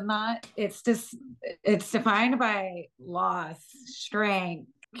more than that. It's defined by loss, strength,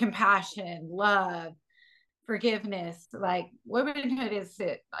 compassion, love, forgiveness. Like womanhood is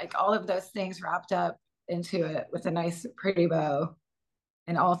like all of those things wrapped up into it with a nice, pretty bow,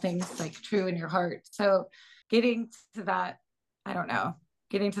 and all things like true in your heart. So getting to that, I don't know,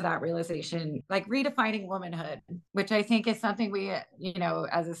 getting to that realization, like redefining womanhood, which I think is something we,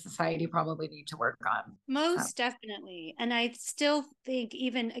 as a society probably need to work on. Most definitely. And I still think,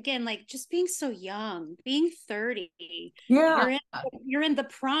 even again, like just being so young, being 30, you're in the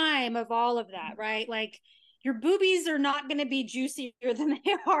prime of all of that, right? Like your boobies are not going to be juicier than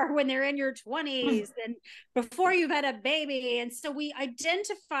they are when they're in your 20s and before you've had a baby. And so we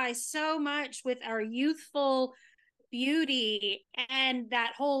identify so much with our youthful beauty and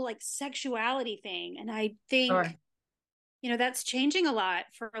that whole like sexuality thing. And I think, Sure. That's changing a lot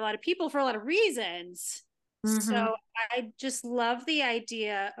for a lot of people for a lot of reasons. So I just love the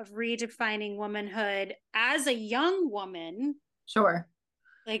idea of redefining womanhood as a young woman. Sure.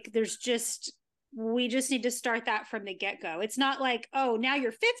 Like we just need to start that from the get-go. It's not like, oh, now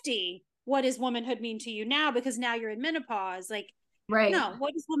you're 50. What does womanhood mean to you now? Because now you're in menopause. Like, Right. no,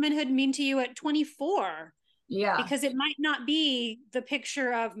 what does womanhood mean to you at 24? Yeah. Because it might not be the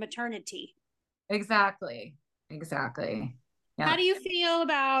picture of maternity. Exactly. Exactly. Yeah. How do you feel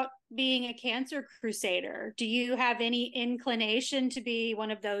about being a cancer crusader? Do you have any inclination to be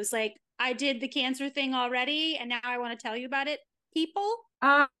one of those, like, I did the cancer thing already and now I want to tell you about it people?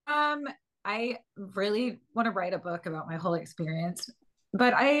 I really want to write a book about my whole experience,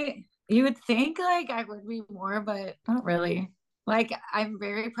 but you would think like I would be more, but not really. Like I'm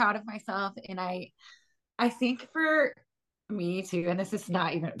very proud of myself, and I think for me too, and this is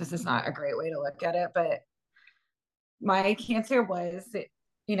not a great way to look at it, but my cancer was,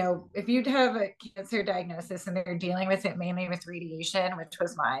 if you'd have a cancer diagnosis and they're dealing with it mainly with radiation, which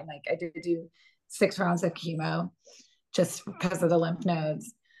was mine, like I did do 6 rounds of chemo just because of the lymph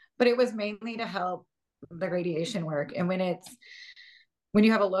nodes, but it was mainly to help the radiation work. And when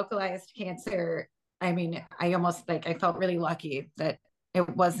you have a localized cancer, I mean, I felt really lucky that it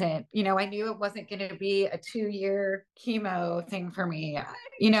wasn't, I knew it wasn't going to be a 2-year chemo thing for me,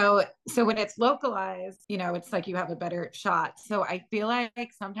 so when it's localized, it's like you have a better shot. So I feel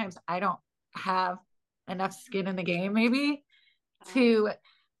like sometimes I don't have enough skin in the game, maybe, to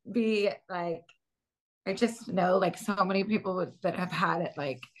be like, I just know like so many people that have had it,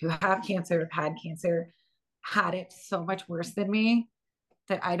 like who have cancer, have had cancer, had it so much worse than me,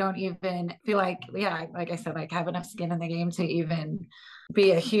 that I don't even feel like, yeah, like I said, like have enough skin in the game to even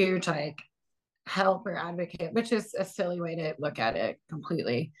be a huge like help or advocate, which is a silly way to look at it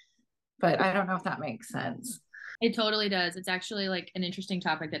completely. But I don't know if that makes sense. It totally does. It's actually like an interesting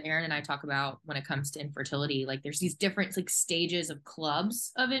topic that Erin and I talk about when it comes to infertility. Like there's these different like stages of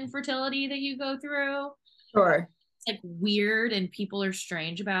clubs of infertility that you go through. Sure. It's like weird and people are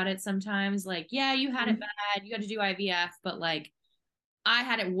strange about it sometimes. Like, yeah, you had it bad. You had to do IVF, but like I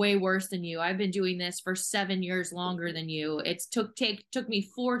had it way worse than you. I've been doing this for 7 years longer than you. It took me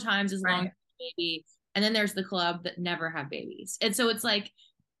 4 times as long as a baby. And then there's the club that never have babies. And so it's like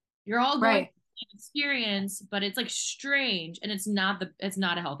you're all going through the same experience, but it's like strange, and it's not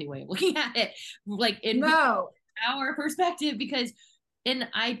a healthy way of looking at it. Like in our perspective, because and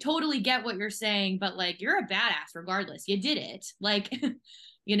I totally get what you're saying, but like you're a badass regardless. You did it. Like,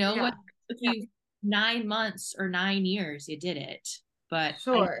 what took you 9 months or 9 years, you did it. But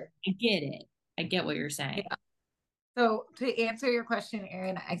sure. I get it. I get what you're saying. Yeah. So to answer your question,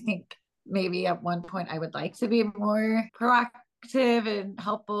 Erin, I think maybe at one point I would like to be more proactive and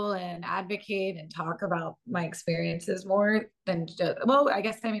helpful and advocate and talk about my experiences more than just, well, I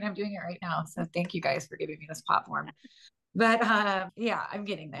guess, I mean, I'm doing it right now. So thank you guys for giving me this platform. But yeah, I'm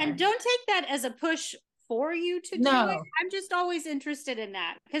getting there. And don't take that as a push for you to do it. I'm just always interested in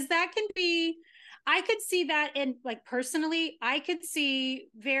that, because that can be, I could see that in like personally, I could see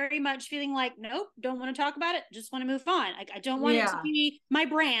very much feeling like, nope, don't want to talk about it. Just want to move on. Like, I don't want it to be my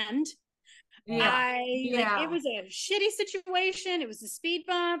brand. Like it was a shitty situation. It was a speed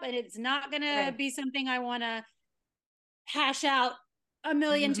bump, and it's not going to be something I want to hash out a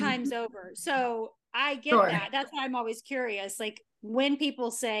million times over. So I get that. That's why I'm always curious. Like when people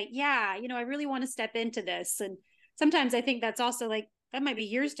say, yeah, I really want to step into this. And sometimes I think that's also like, that might be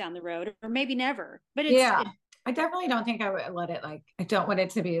years down the road or maybe never, but I definitely don't think I would let it, like, I don't want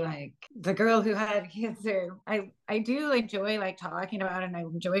it to be like the girl who had cancer. I do enjoy like talking about it, and I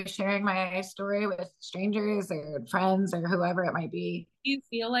enjoy sharing my story with strangers or friends or whoever it might be. Do you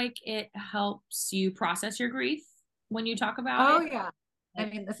feel like it helps you process your grief when you talk about it? Oh yeah. I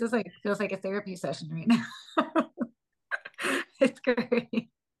mean, this is like, feels like a therapy session right now. It's great.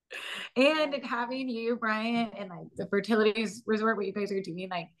 And having you, Brian, and like the fertility resort, what you guys are doing,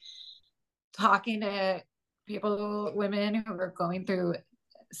 like talking to women who are going through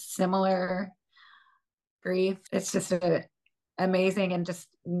similar grief, it's just amazing. And just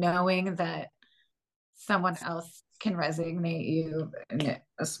knowing that someone else can resonate you in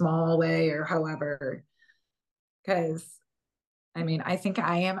a small way or however, because I mean, I think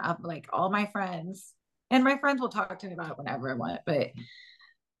I am up like all my friends, and my friends will talk to me about it whenever I want, but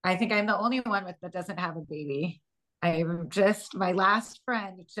I think I'm the only one that doesn't have a baby. My last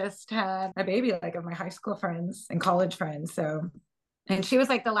friend just had a baby, like of my high school friends and college friends. So, and she was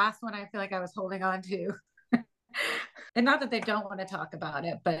like the last one I feel like I was holding on to. And not that they don't want to talk about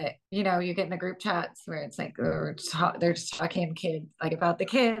it, but you get in the group chats where it's like they're just talking kids, like about the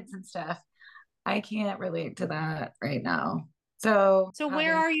kids and stuff. I can't relate to that right now. So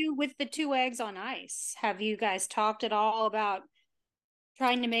where are you with the 2 eggs on ice? Have you guys talked at all about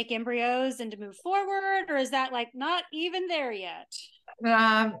trying to make embryos and to move forward, or is that like not even there yet?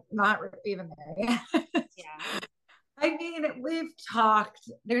 Not even there yet. Yeah. I mean, we've talked,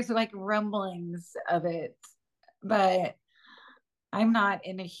 there's like rumblings of it, but I'm not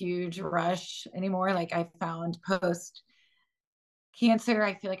in a huge rush anymore. Like I found post cancer,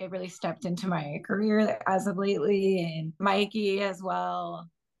 I feel like I really stepped into my career as of lately, and Mikey as well.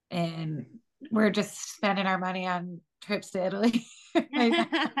 And we're just spending our money on trips to Italy.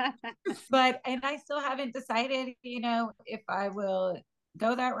 But I still haven't decided, if I will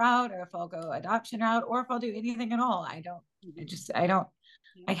go that route or if I'll go adoption route or if I'll do anything at all.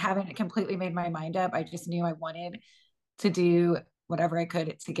 I haven't completely made my mind up. I just knew I wanted to do whatever I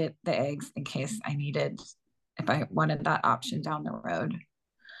could to get the eggs in case I needed, if I wanted that option down the road.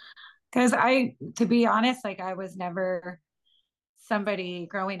 Because to be honest, like I was never somebody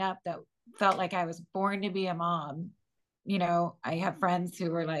growing up that felt like I was born to be a mom. I have friends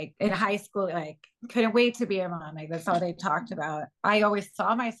who were like in high school, like couldn't wait to be a mom. Like that's all they talked about. I always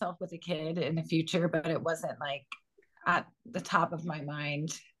saw myself with a kid in the future, but it wasn't like at the top of my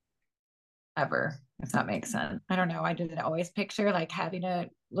mind ever, if that makes sense. I don't know. I didn't always picture like having a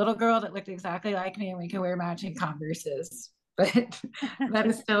little girl that looked exactly like me and we could wear matching Converses, but that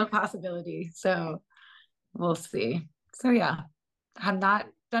is still a possibility. So we'll see. So yeah, I've not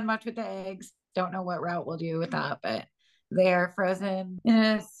done much with the eggs. Don't know what route we'll do with that, but they are frozen in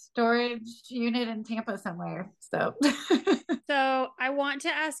a storage unit in Tampa somewhere. So So I want to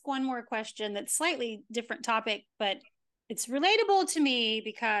ask one more question that's slightly different topic, but it's relatable to me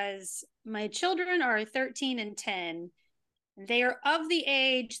because my children are 13 and 10. They are of the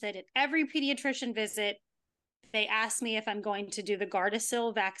age that at every pediatrician visit, they ask me if I'm going to do the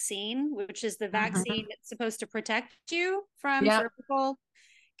Gardasil vaccine, which is the vaccine that's supposed to protect you from cervical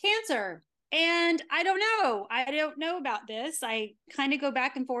cancer. And I don't know. I don't know about this. I kind of go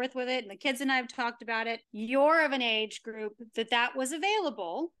back and forth with it. And the kids and I have talked about it. You're of an age group that was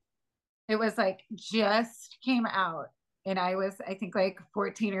available. It was like just came out. And I was, I think, like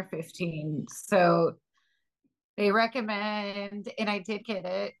 14 or 15. So they recommend, and I did get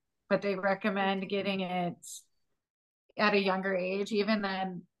it, but they recommend getting it at a younger age, even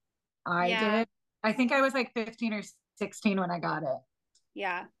than I did. I think I was like 15 or 16 when I got it.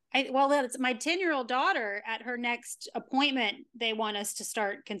 Yeah. Well, that's my 10-year-old daughter at her next appointment. They want us to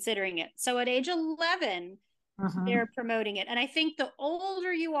start considering it. So at age 11, they're promoting it. And I think the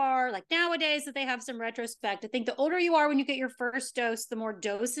older you are, like nowadays that they have some retrospect, I think the older you are when you get your first dose, the more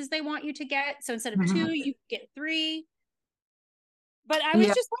doses they want you to get. So instead of 2, you get 3. But I was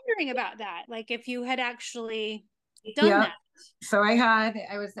just wondering about that. Like if you had actually done that. So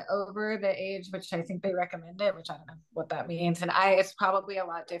I was over the age, which I think they recommend it, which I don't know what that means. And it's probably a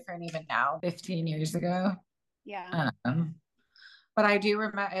lot different even now, 15 years ago. Yeah. But I do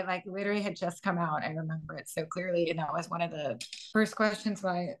remember it like literally had just come out. I remember it so clearly. And that was one of the first questions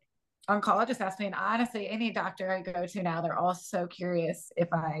my oncologist asked me. And honestly, any doctor I go to now, they're all so curious if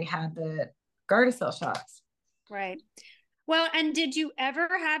I had the Gardasil shots. Right. Well, and did you ever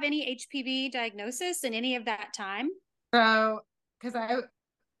have any HPV diagnosis in any of that time? So, because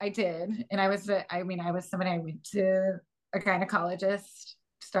I did, and I was somebody I went to a gynecologist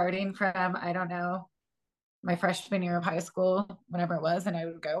starting from, I don't know, my freshman year of high school, whenever it was, and I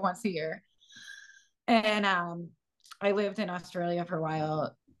would go once a year. And I lived in Australia for a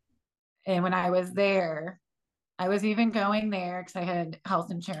while, and when I was there, I was even going there because I had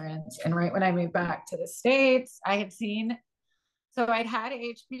health insurance. And right when I moved back to the States, I had seen, so I'd had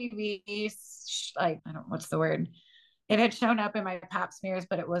HPV, like, I don't know, what's the word? It had shown up in my pap smears,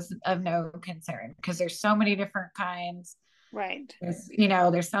 but it was of no concern because there's so many different kinds. Right.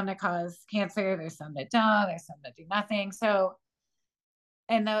 There's some that cause cancer, there's some that don't, there's some that do nothing. So,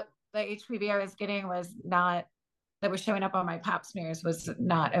 and the HPV I was getting that was showing up on my pap smears was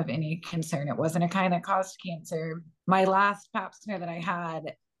not of any concern. It wasn't a kind that caused cancer. My last pap smear that I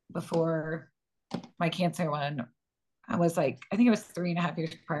had before my cancer one, I was like, I think it was 3.5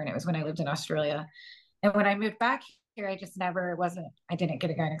 years apart. And it was when I lived in Australia. And when I moved back here, I didn't get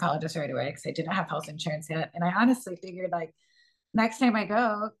a gynecologist right away because I didn't have health insurance yet. And I honestly figured like next time I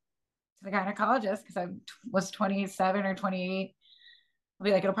go to the gynecologist, because I was 27 or 28, I'll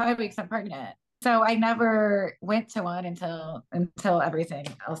be like, it'll probably be because I'm pregnant. So I never went to one until everything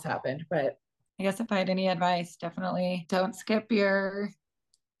else happened. But I guess if I had any advice, definitely don't skip your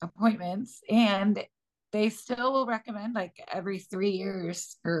appointments. And they still will recommend like every 3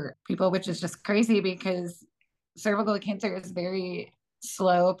 years for people, which is just crazy because cervical cancer is very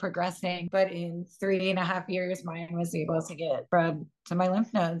slow progressing. But in 3.5 years, mine was able to get spread to my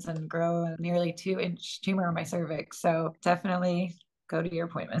lymph nodes and grow a nearly 2-inch tumor on my cervix. So definitely go to your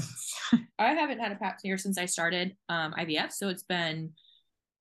appointments. I haven't had a pap smear since I started IVF. So it's been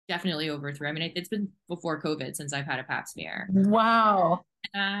definitely over 3. I mean, it's been before COVID since I've had a pap smear. Wow.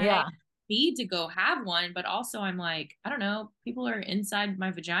 I need to go have one, but also I'm like, I don't know, people are inside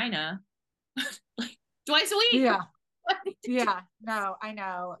my vagina like twice a week. Yeah. Yeah. No, I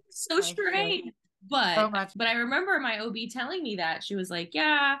know. So strange. But so much. But I remember my OB telling me that she was like,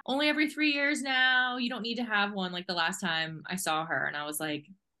 yeah, only every 3 years now. You don't need to have one like the last time I saw her. And I was like,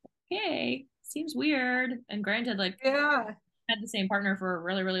 okay, seems weird. And granted, like, yeah, had the same partner for a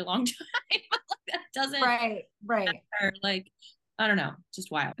really, really long time. But like, that doesn't right. matter. Like, I don't know,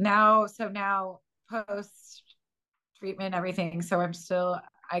 just wild. Now post treatment, everything. So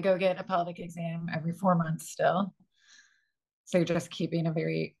I go get a pelvic exam every 4 months still. So you're just keeping a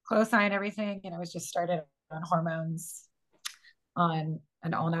very close eye on everything. And I was just started on hormones, on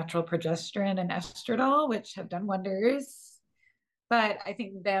an all natural progesterone and estradiol, which have done wonders. But I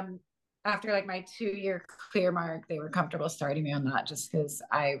think them after like my 2-year clear mark, they were comfortable starting me on that just because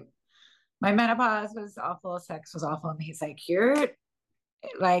my menopause was awful, sex was awful. And he's like, you're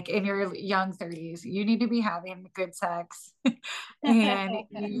like in your young 30s, you need to be having good sex and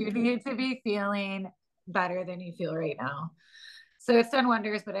you need to be feeling better than you feel right now. So it's done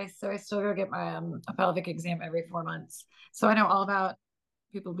wonders, but I still go get my a pelvic exam every 4 months. So I know all about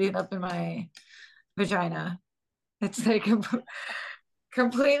people being up in my vagina. It's like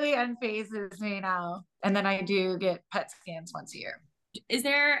completely unfazes me now. And then I do get PET scans once a year. Is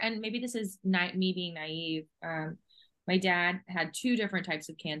there, and maybe this is not me being naive, my dad had 2 different types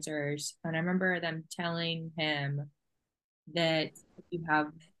of cancers, and I remember them telling him that if you have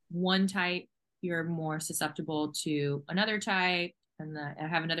one type, you're more susceptible to another type. And I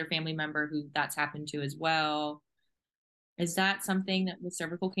have another family member who that's happened to as well. Is that something that with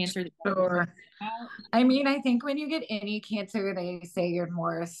cervical cancer? Sure. I mean, I think when you get any cancer, they say you're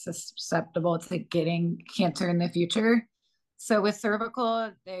more susceptible to getting cancer in the future. So with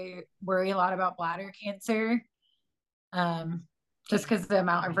cervical, they worry a lot about bladder cancer, just because the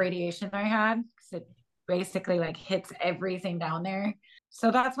amount of radiation I had, because it basically like hits everything down there. So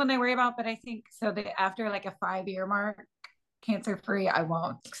that's when they worry about. But I think so that after like a 5-year mark, cancer free, I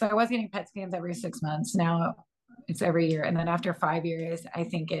won't. So I was getting PET scans every 6 months. Now it's every year. And then after 5 years, I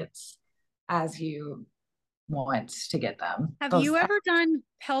think it's as you want to get them. Have you ever done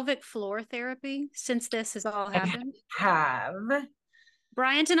pelvic floor therapy since this has all happened? I have.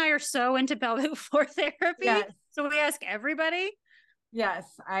 Bryant and I are so into pelvic floor therapy. Yes. So we ask everybody. Yes,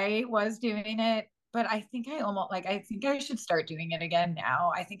 I was doing it, but I think I think I should start doing it again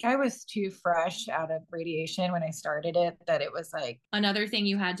now. I think I was too fresh out of radiation when I started it, that it was like another thing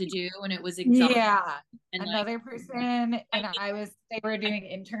you had to do, and it was exhausting. Yeah. And another like, person, and they were doing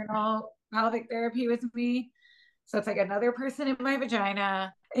internal pelvic therapy with me. So it's like another person in my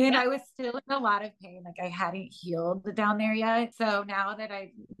vagina. And I was still in a lot of pain. Like I hadn't healed down there yet. So now that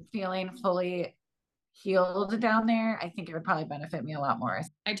I'm feeling fully healed down there, I think it would probably benefit me a lot more.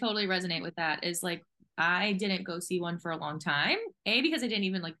 I totally resonate with that. Is like, I didn't go see one for a long time. Because I didn't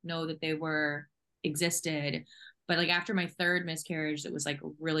even like know that they were existed. But like after my 3rd miscarriage, it was like a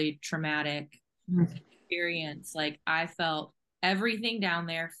really traumatic experience. Like I felt everything down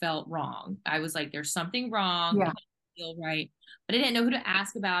there felt wrong. I was like, there's something wrong. Yeah. It didn't feel right. But I didn't know who to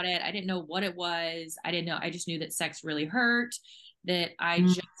ask about it. I didn't know what it was. I didn't know. I just knew that sex really hurt, that I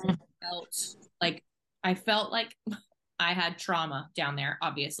just felt like I had trauma down there,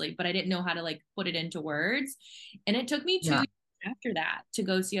 obviously, but I didn't know how to like put it into words. And it took me 2 years after that to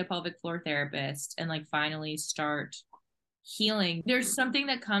go see a pelvic floor therapist and like finally start healing. There's something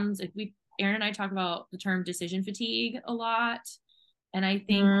that comes, like Erin and I talk about the term decision fatigue a lot. And I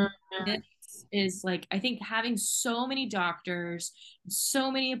think this is like, I think having so many doctors, so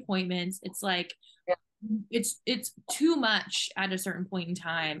many appointments, it's like, it's too much at a certain point in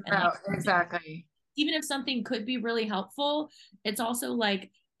time. And exactly. Even if something could be really helpful, it's also like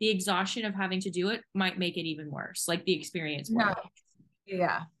the exhaustion of having to do it might make it even worse, like the experience.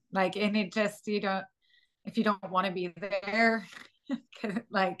 Yeah. Like, and it just, if you don't want to be there,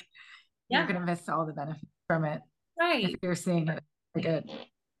 like you're going to miss all the benefits from it. Right. If you're seeing it like a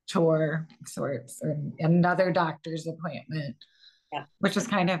chore sorts or another doctor's appointment, which is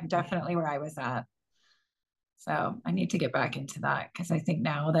kind of definitely where I was at. So I need to get back into that because I think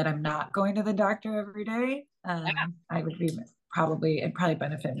now that I'm not going to the doctor every day, I would be it'd probably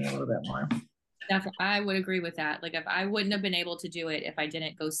benefit me a little bit more. Definitely, I would agree with that. Like if I wouldn't have been able to do it if I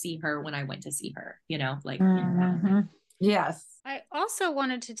didn't go see her when I went to see her, like Yes. I also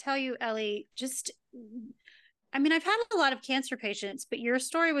wanted to tell you, Ellie, I mean, I've had a lot of cancer patients, but your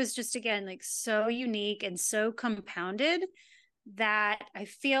story was just, again, like so unique and so compounded that I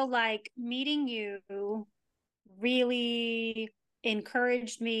feel like meeting you really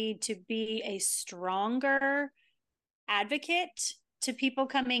encouraged me to be a stronger advocate to people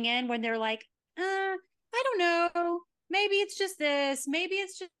coming in when they're like, I don't know. Maybe it's just this. Maybe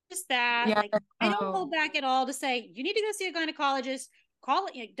it's just that. Yeah. Like, I don't hold back at all to say, you need to go see a gynecologist. Call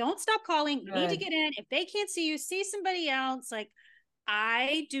it. Don't stop calling. You need to get in. If they can't see you, see somebody else. Like,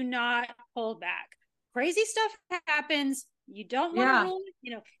 I do not hold back. Crazy stuff happens. You don't want to rule,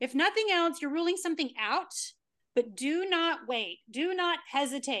 if nothing else, you're ruling something out, but do not wait. Do not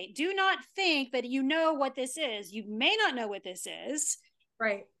hesitate. Do not think that you know what this is. You may not know what this is.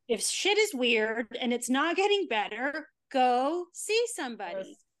 Right. If shit is weird and it's not getting better, go see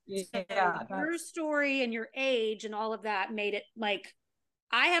somebody. Yeah, so your story and your age and all of that made it like,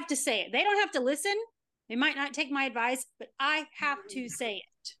 I have to say it. They don't have to listen. They might not take my advice, but I have to say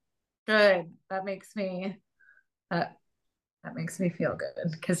it. Good. That makes me feel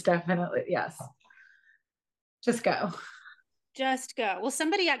good, because definitely, yes. Just go. Just go. Well,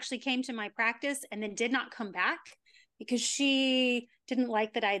 somebody actually came to my practice and then did not come back because she didn't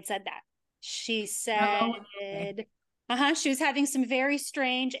like that I had said that. She said, she was having some very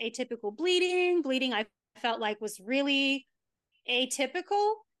strange atypical bleeding I felt like was really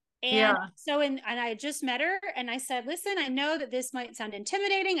atypical. And and I had just met her and I said, listen, I know that this might sound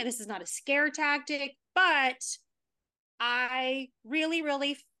intimidating and this is not a scare tactic, but I really,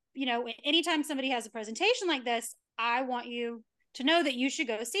 really, anytime somebody has a presentation like this, I want you to know that you should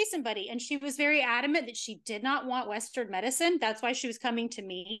go see somebody. And she was very adamant that she did not want Western medicine. That's why she was coming to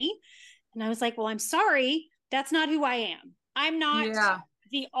me. And I was like, well, I'm sorry. That's not who I am. I'm not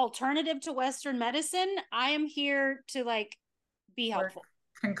the alternative to Western medicine. I am here to be helpful.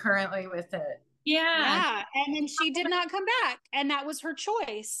 Concurrently with it. Yeah. And then she did not come back. And that was her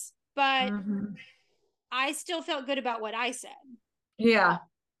choice. But I still felt good about what I said. Yeah.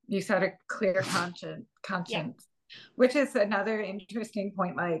 You said a clear conscience, which is another interesting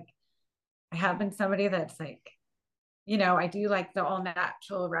point. Like, I have been somebody that's like, I do like the all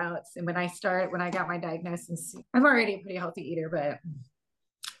natural routes. And when I got my diagnosis, I'm already a pretty healthy eater, but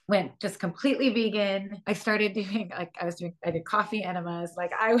went just completely vegan. I started doing I did coffee enemas.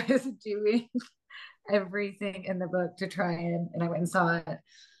 Like, I was doing everything in the book to try and I went and saw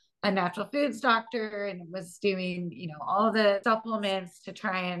a natural foods doctor and was doing, all the supplements to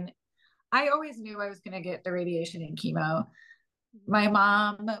try, and I always knew I was going to get the radiation and chemo. My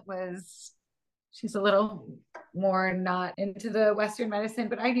mom she's a little more not into the Western medicine,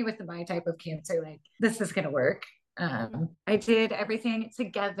 but I knew with my type of cancer, like, this is going to work. I did everything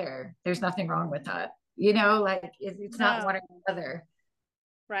together. There's nothing wrong with that. It's not one or the other.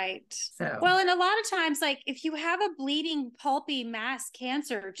 Right. So, well, and a lot of times, like, if you have a bleeding, pulpy mass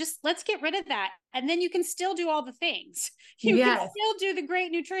cancer, just let's get rid of that. And then you can still do all the things. You can still do the great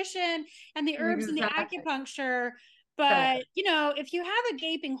nutrition and the herbs and the acupuncture. But, if you have a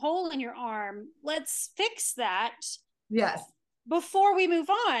gaping hole in your arm, let's fix that. Yes. Before we move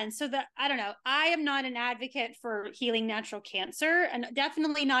on. So that, I don't know, I am not an advocate for healing natural cancer, and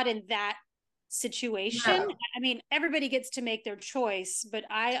definitely not in that situation. No. I mean, everybody gets to make their choice, but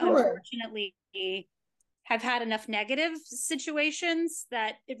I unfortunately have had enough negative situations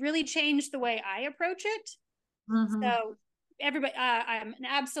that it really changed the way I approach it. So everybody, I'm an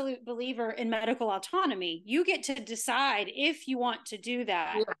absolute believer in medical autonomy. You get to decide if you want to do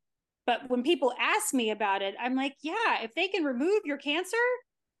that. Yeah. But when people ask me about it, I'm like, yeah, if they can remove your cancer,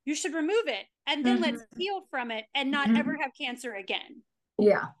 you should remove it. And then let's heal from it and not ever have cancer again.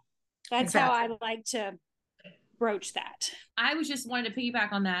 Yeah. That's how I like to broach that. I was just wanted to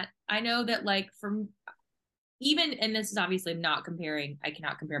piggyback on that. I know that, like, from even, and this is obviously not comparing, I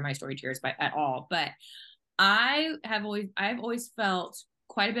cannot compare my story to yours at all, but I've always felt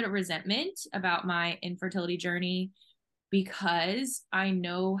quite a bit of resentment about my infertility journey, because I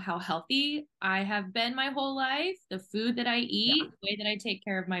know how healthy I have been my whole life, the food that I eat, the way that I take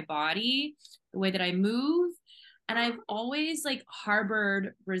care of my body, the way that I move. And I've always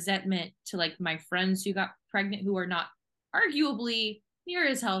harbored resentment to my friends who got pregnant, who are not arguably near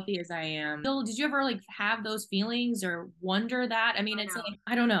as healthy as I am. Bill, did you ever have those feelings or wonder that? I mean, it's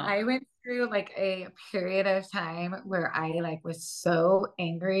I don't know. I went through a period of time where I was so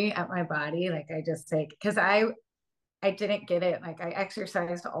angry at my body. I just because I didn't get it. I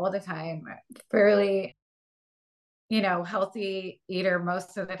exercised all the time, fairly healthy eater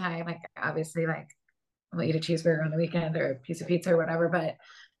most of the time. Like obviously like I'll eat a cheeseburger on the weekend or a piece of pizza or whatever, but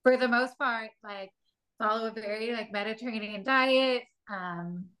for the most part, like follow a very like Mediterranean diet.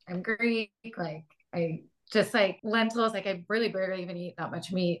 I'm Greek, like I just like lentils, like I really barely even eat that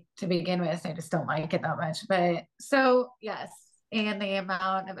much meat to begin with. I just don't like it that much. But so yes, and the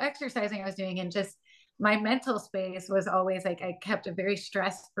amount of exercising I was doing and just my mental space was always like I kept a very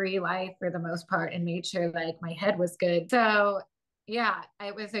stress-free life for the most part and made sure like my head was good. So yeah,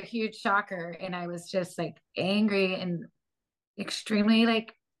 it was a huge shocker. And I was just like angry and extremely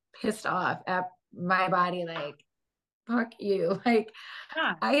like pissed off at my body. Like, fuck you. Like,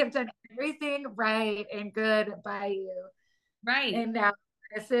 Yeah. I have done everything right and good by you. Right. And now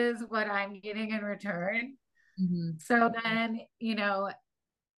this is what I'm getting in return. Mm-hmm. So then,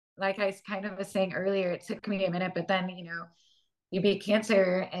 like I kind of was saying earlier, it took me a minute, but then, you beat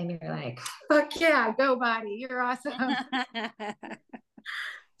cancer and you're like, fuck yeah, go body. You're awesome.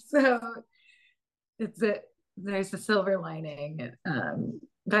 So there's a silver lining.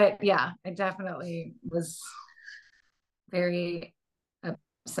 But yeah, I definitely was very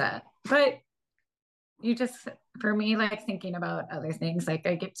upset. But you just, for me, like thinking about other things, like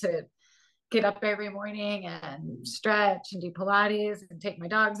I get to get up every morning and stretch and do Pilates and take my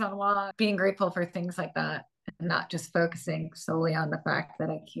dogs on a walk, being grateful for things like that and not just focusing solely on the fact that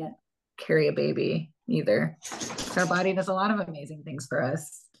I can't carry a baby either. So our body does a lot of amazing things for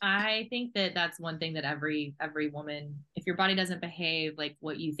us. I think that that's one thing that every woman, if your body doesn't behave like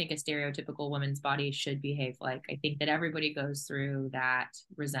what you think a stereotypical woman's body should behave like, I think that everybody goes through that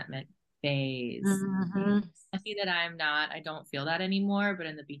resentment phase. Mm-hmm. I see that I don't feel that anymore, but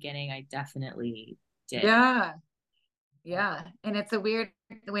in the beginning I definitely did. Yeah. Yeah. And it's a weird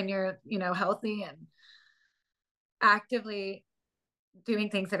when you're, healthy and actively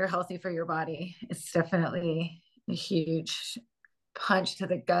doing things that are healthy for your body. It's definitely a huge punch to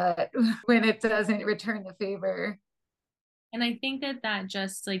the gut when it doesn't return the favor. And I think that that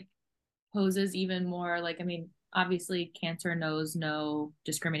just like poses even more like, I mean, obviously cancer knows no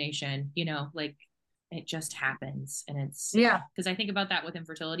discrimination, like it just happens. And it's because I think about that with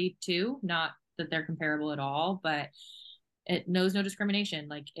infertility too, not that they're comparable at all, but it knows no discrimination.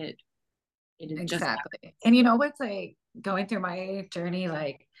 Like it is exactly. Just and you know what's like going through my journey,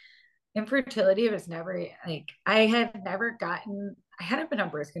 like infertility was never like I hadn't been on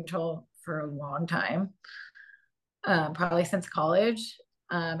birth control for a long time, probably since college.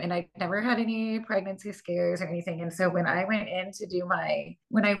 And I never had any pregnancy scares or anything. And so when I went in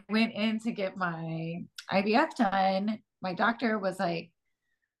to get my IVF done, my doctor was like,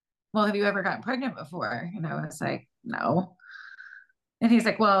 well, have you ever gotten pregnant before? And I was like, no. And he's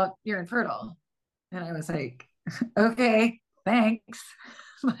like, well, you're infertile. And I was like, okay, thanks.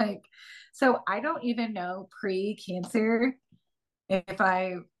 Like, so I don't even know pre-cancer if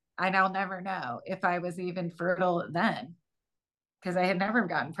I'll never know if I was even fertile then, because I had never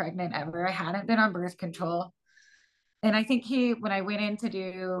gotten pregnant ever. I hadn't been on birth control. And I think when I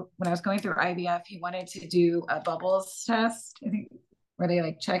was going through IVF, he wanted to do a bubbles test, I think, where they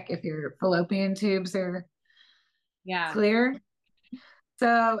like check if your fallopian tubes are clear.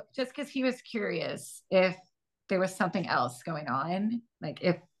 So just because he was curious if there was something else going on, like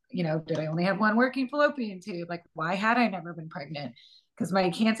if, did I only have one working fallopian tube? Like, why had I never been pregnant? Because my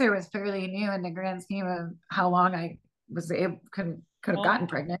cancer was fairly new in the grand scheme of how long I could have gotten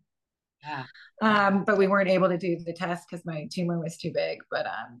pregnant. Yeah. But we weren't able to do the test because my tumor was too big. But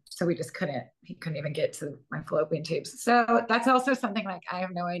so he couldn't even get to my fallopian tubes. So that's also something like I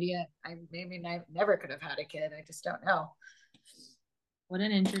have no idea. I never could have had a kid. I just don't know. What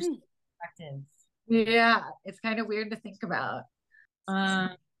an interesting perspective. Yeah, it's kind of weird to think about.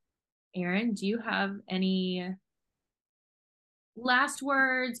 Erin, do you have any last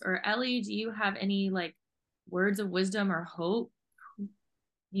words, or Elli, do you have any like words of wisdom or hope,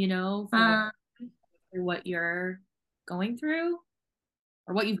 for what you're going through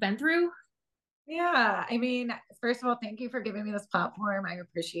or what you've been through? Yeah, I mean, first of all, thank you for giving me this platform. I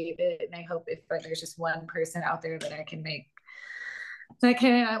appreciate it. And I hope if there's just one person out there that I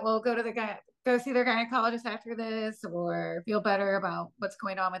will go see their gynecologist after this or feel better about what's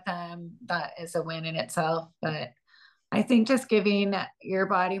going on with them. That is a win in itself. But I think just giving your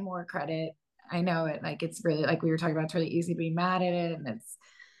body more credit. I know it, like, it's really, like we were talking about, it's really easy to be mad at it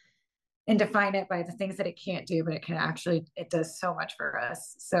and define it by the things that it can't do, but it does so much for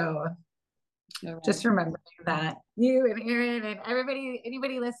us. So just remembering that you and Erin and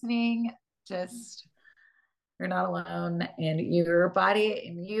anybody listening, just, you're not alone, and your body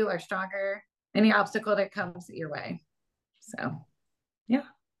and you are stronger any obstacle that comes your way. So, yeah.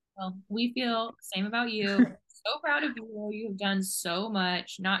 Well, we feel the same about you. so proud of you. You've done so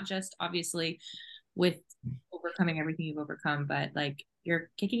much, not just obviously with overcoming everything you've overcome, but like you're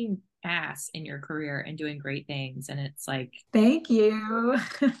kicking ass in your career and doing great things. And it's like, thank you.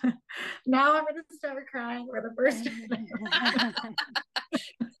 Now I'm gonna start crying for the first time.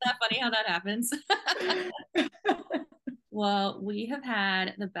 Isn't that funny how that happens? Well, we have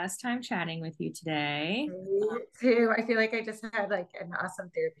had the best time chatting with you today. Me too. I feel like I just had like an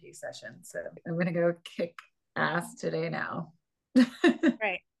awesome therapy session. So I'm gonna go kick ass today now.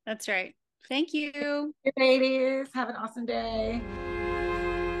 Right. That's right. Thank you. Hey, ladies. Have an awesome day.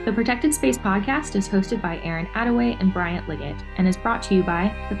 The Protected Space podcast is hosted by Erin Attaway and Bryant Liggett and is brought to you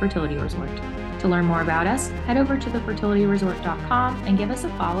by The Fertility Resort. To learn more about us, head over to thefertilityresort.com and give us a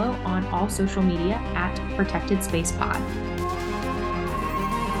follow on all social media at Protected Space Pod.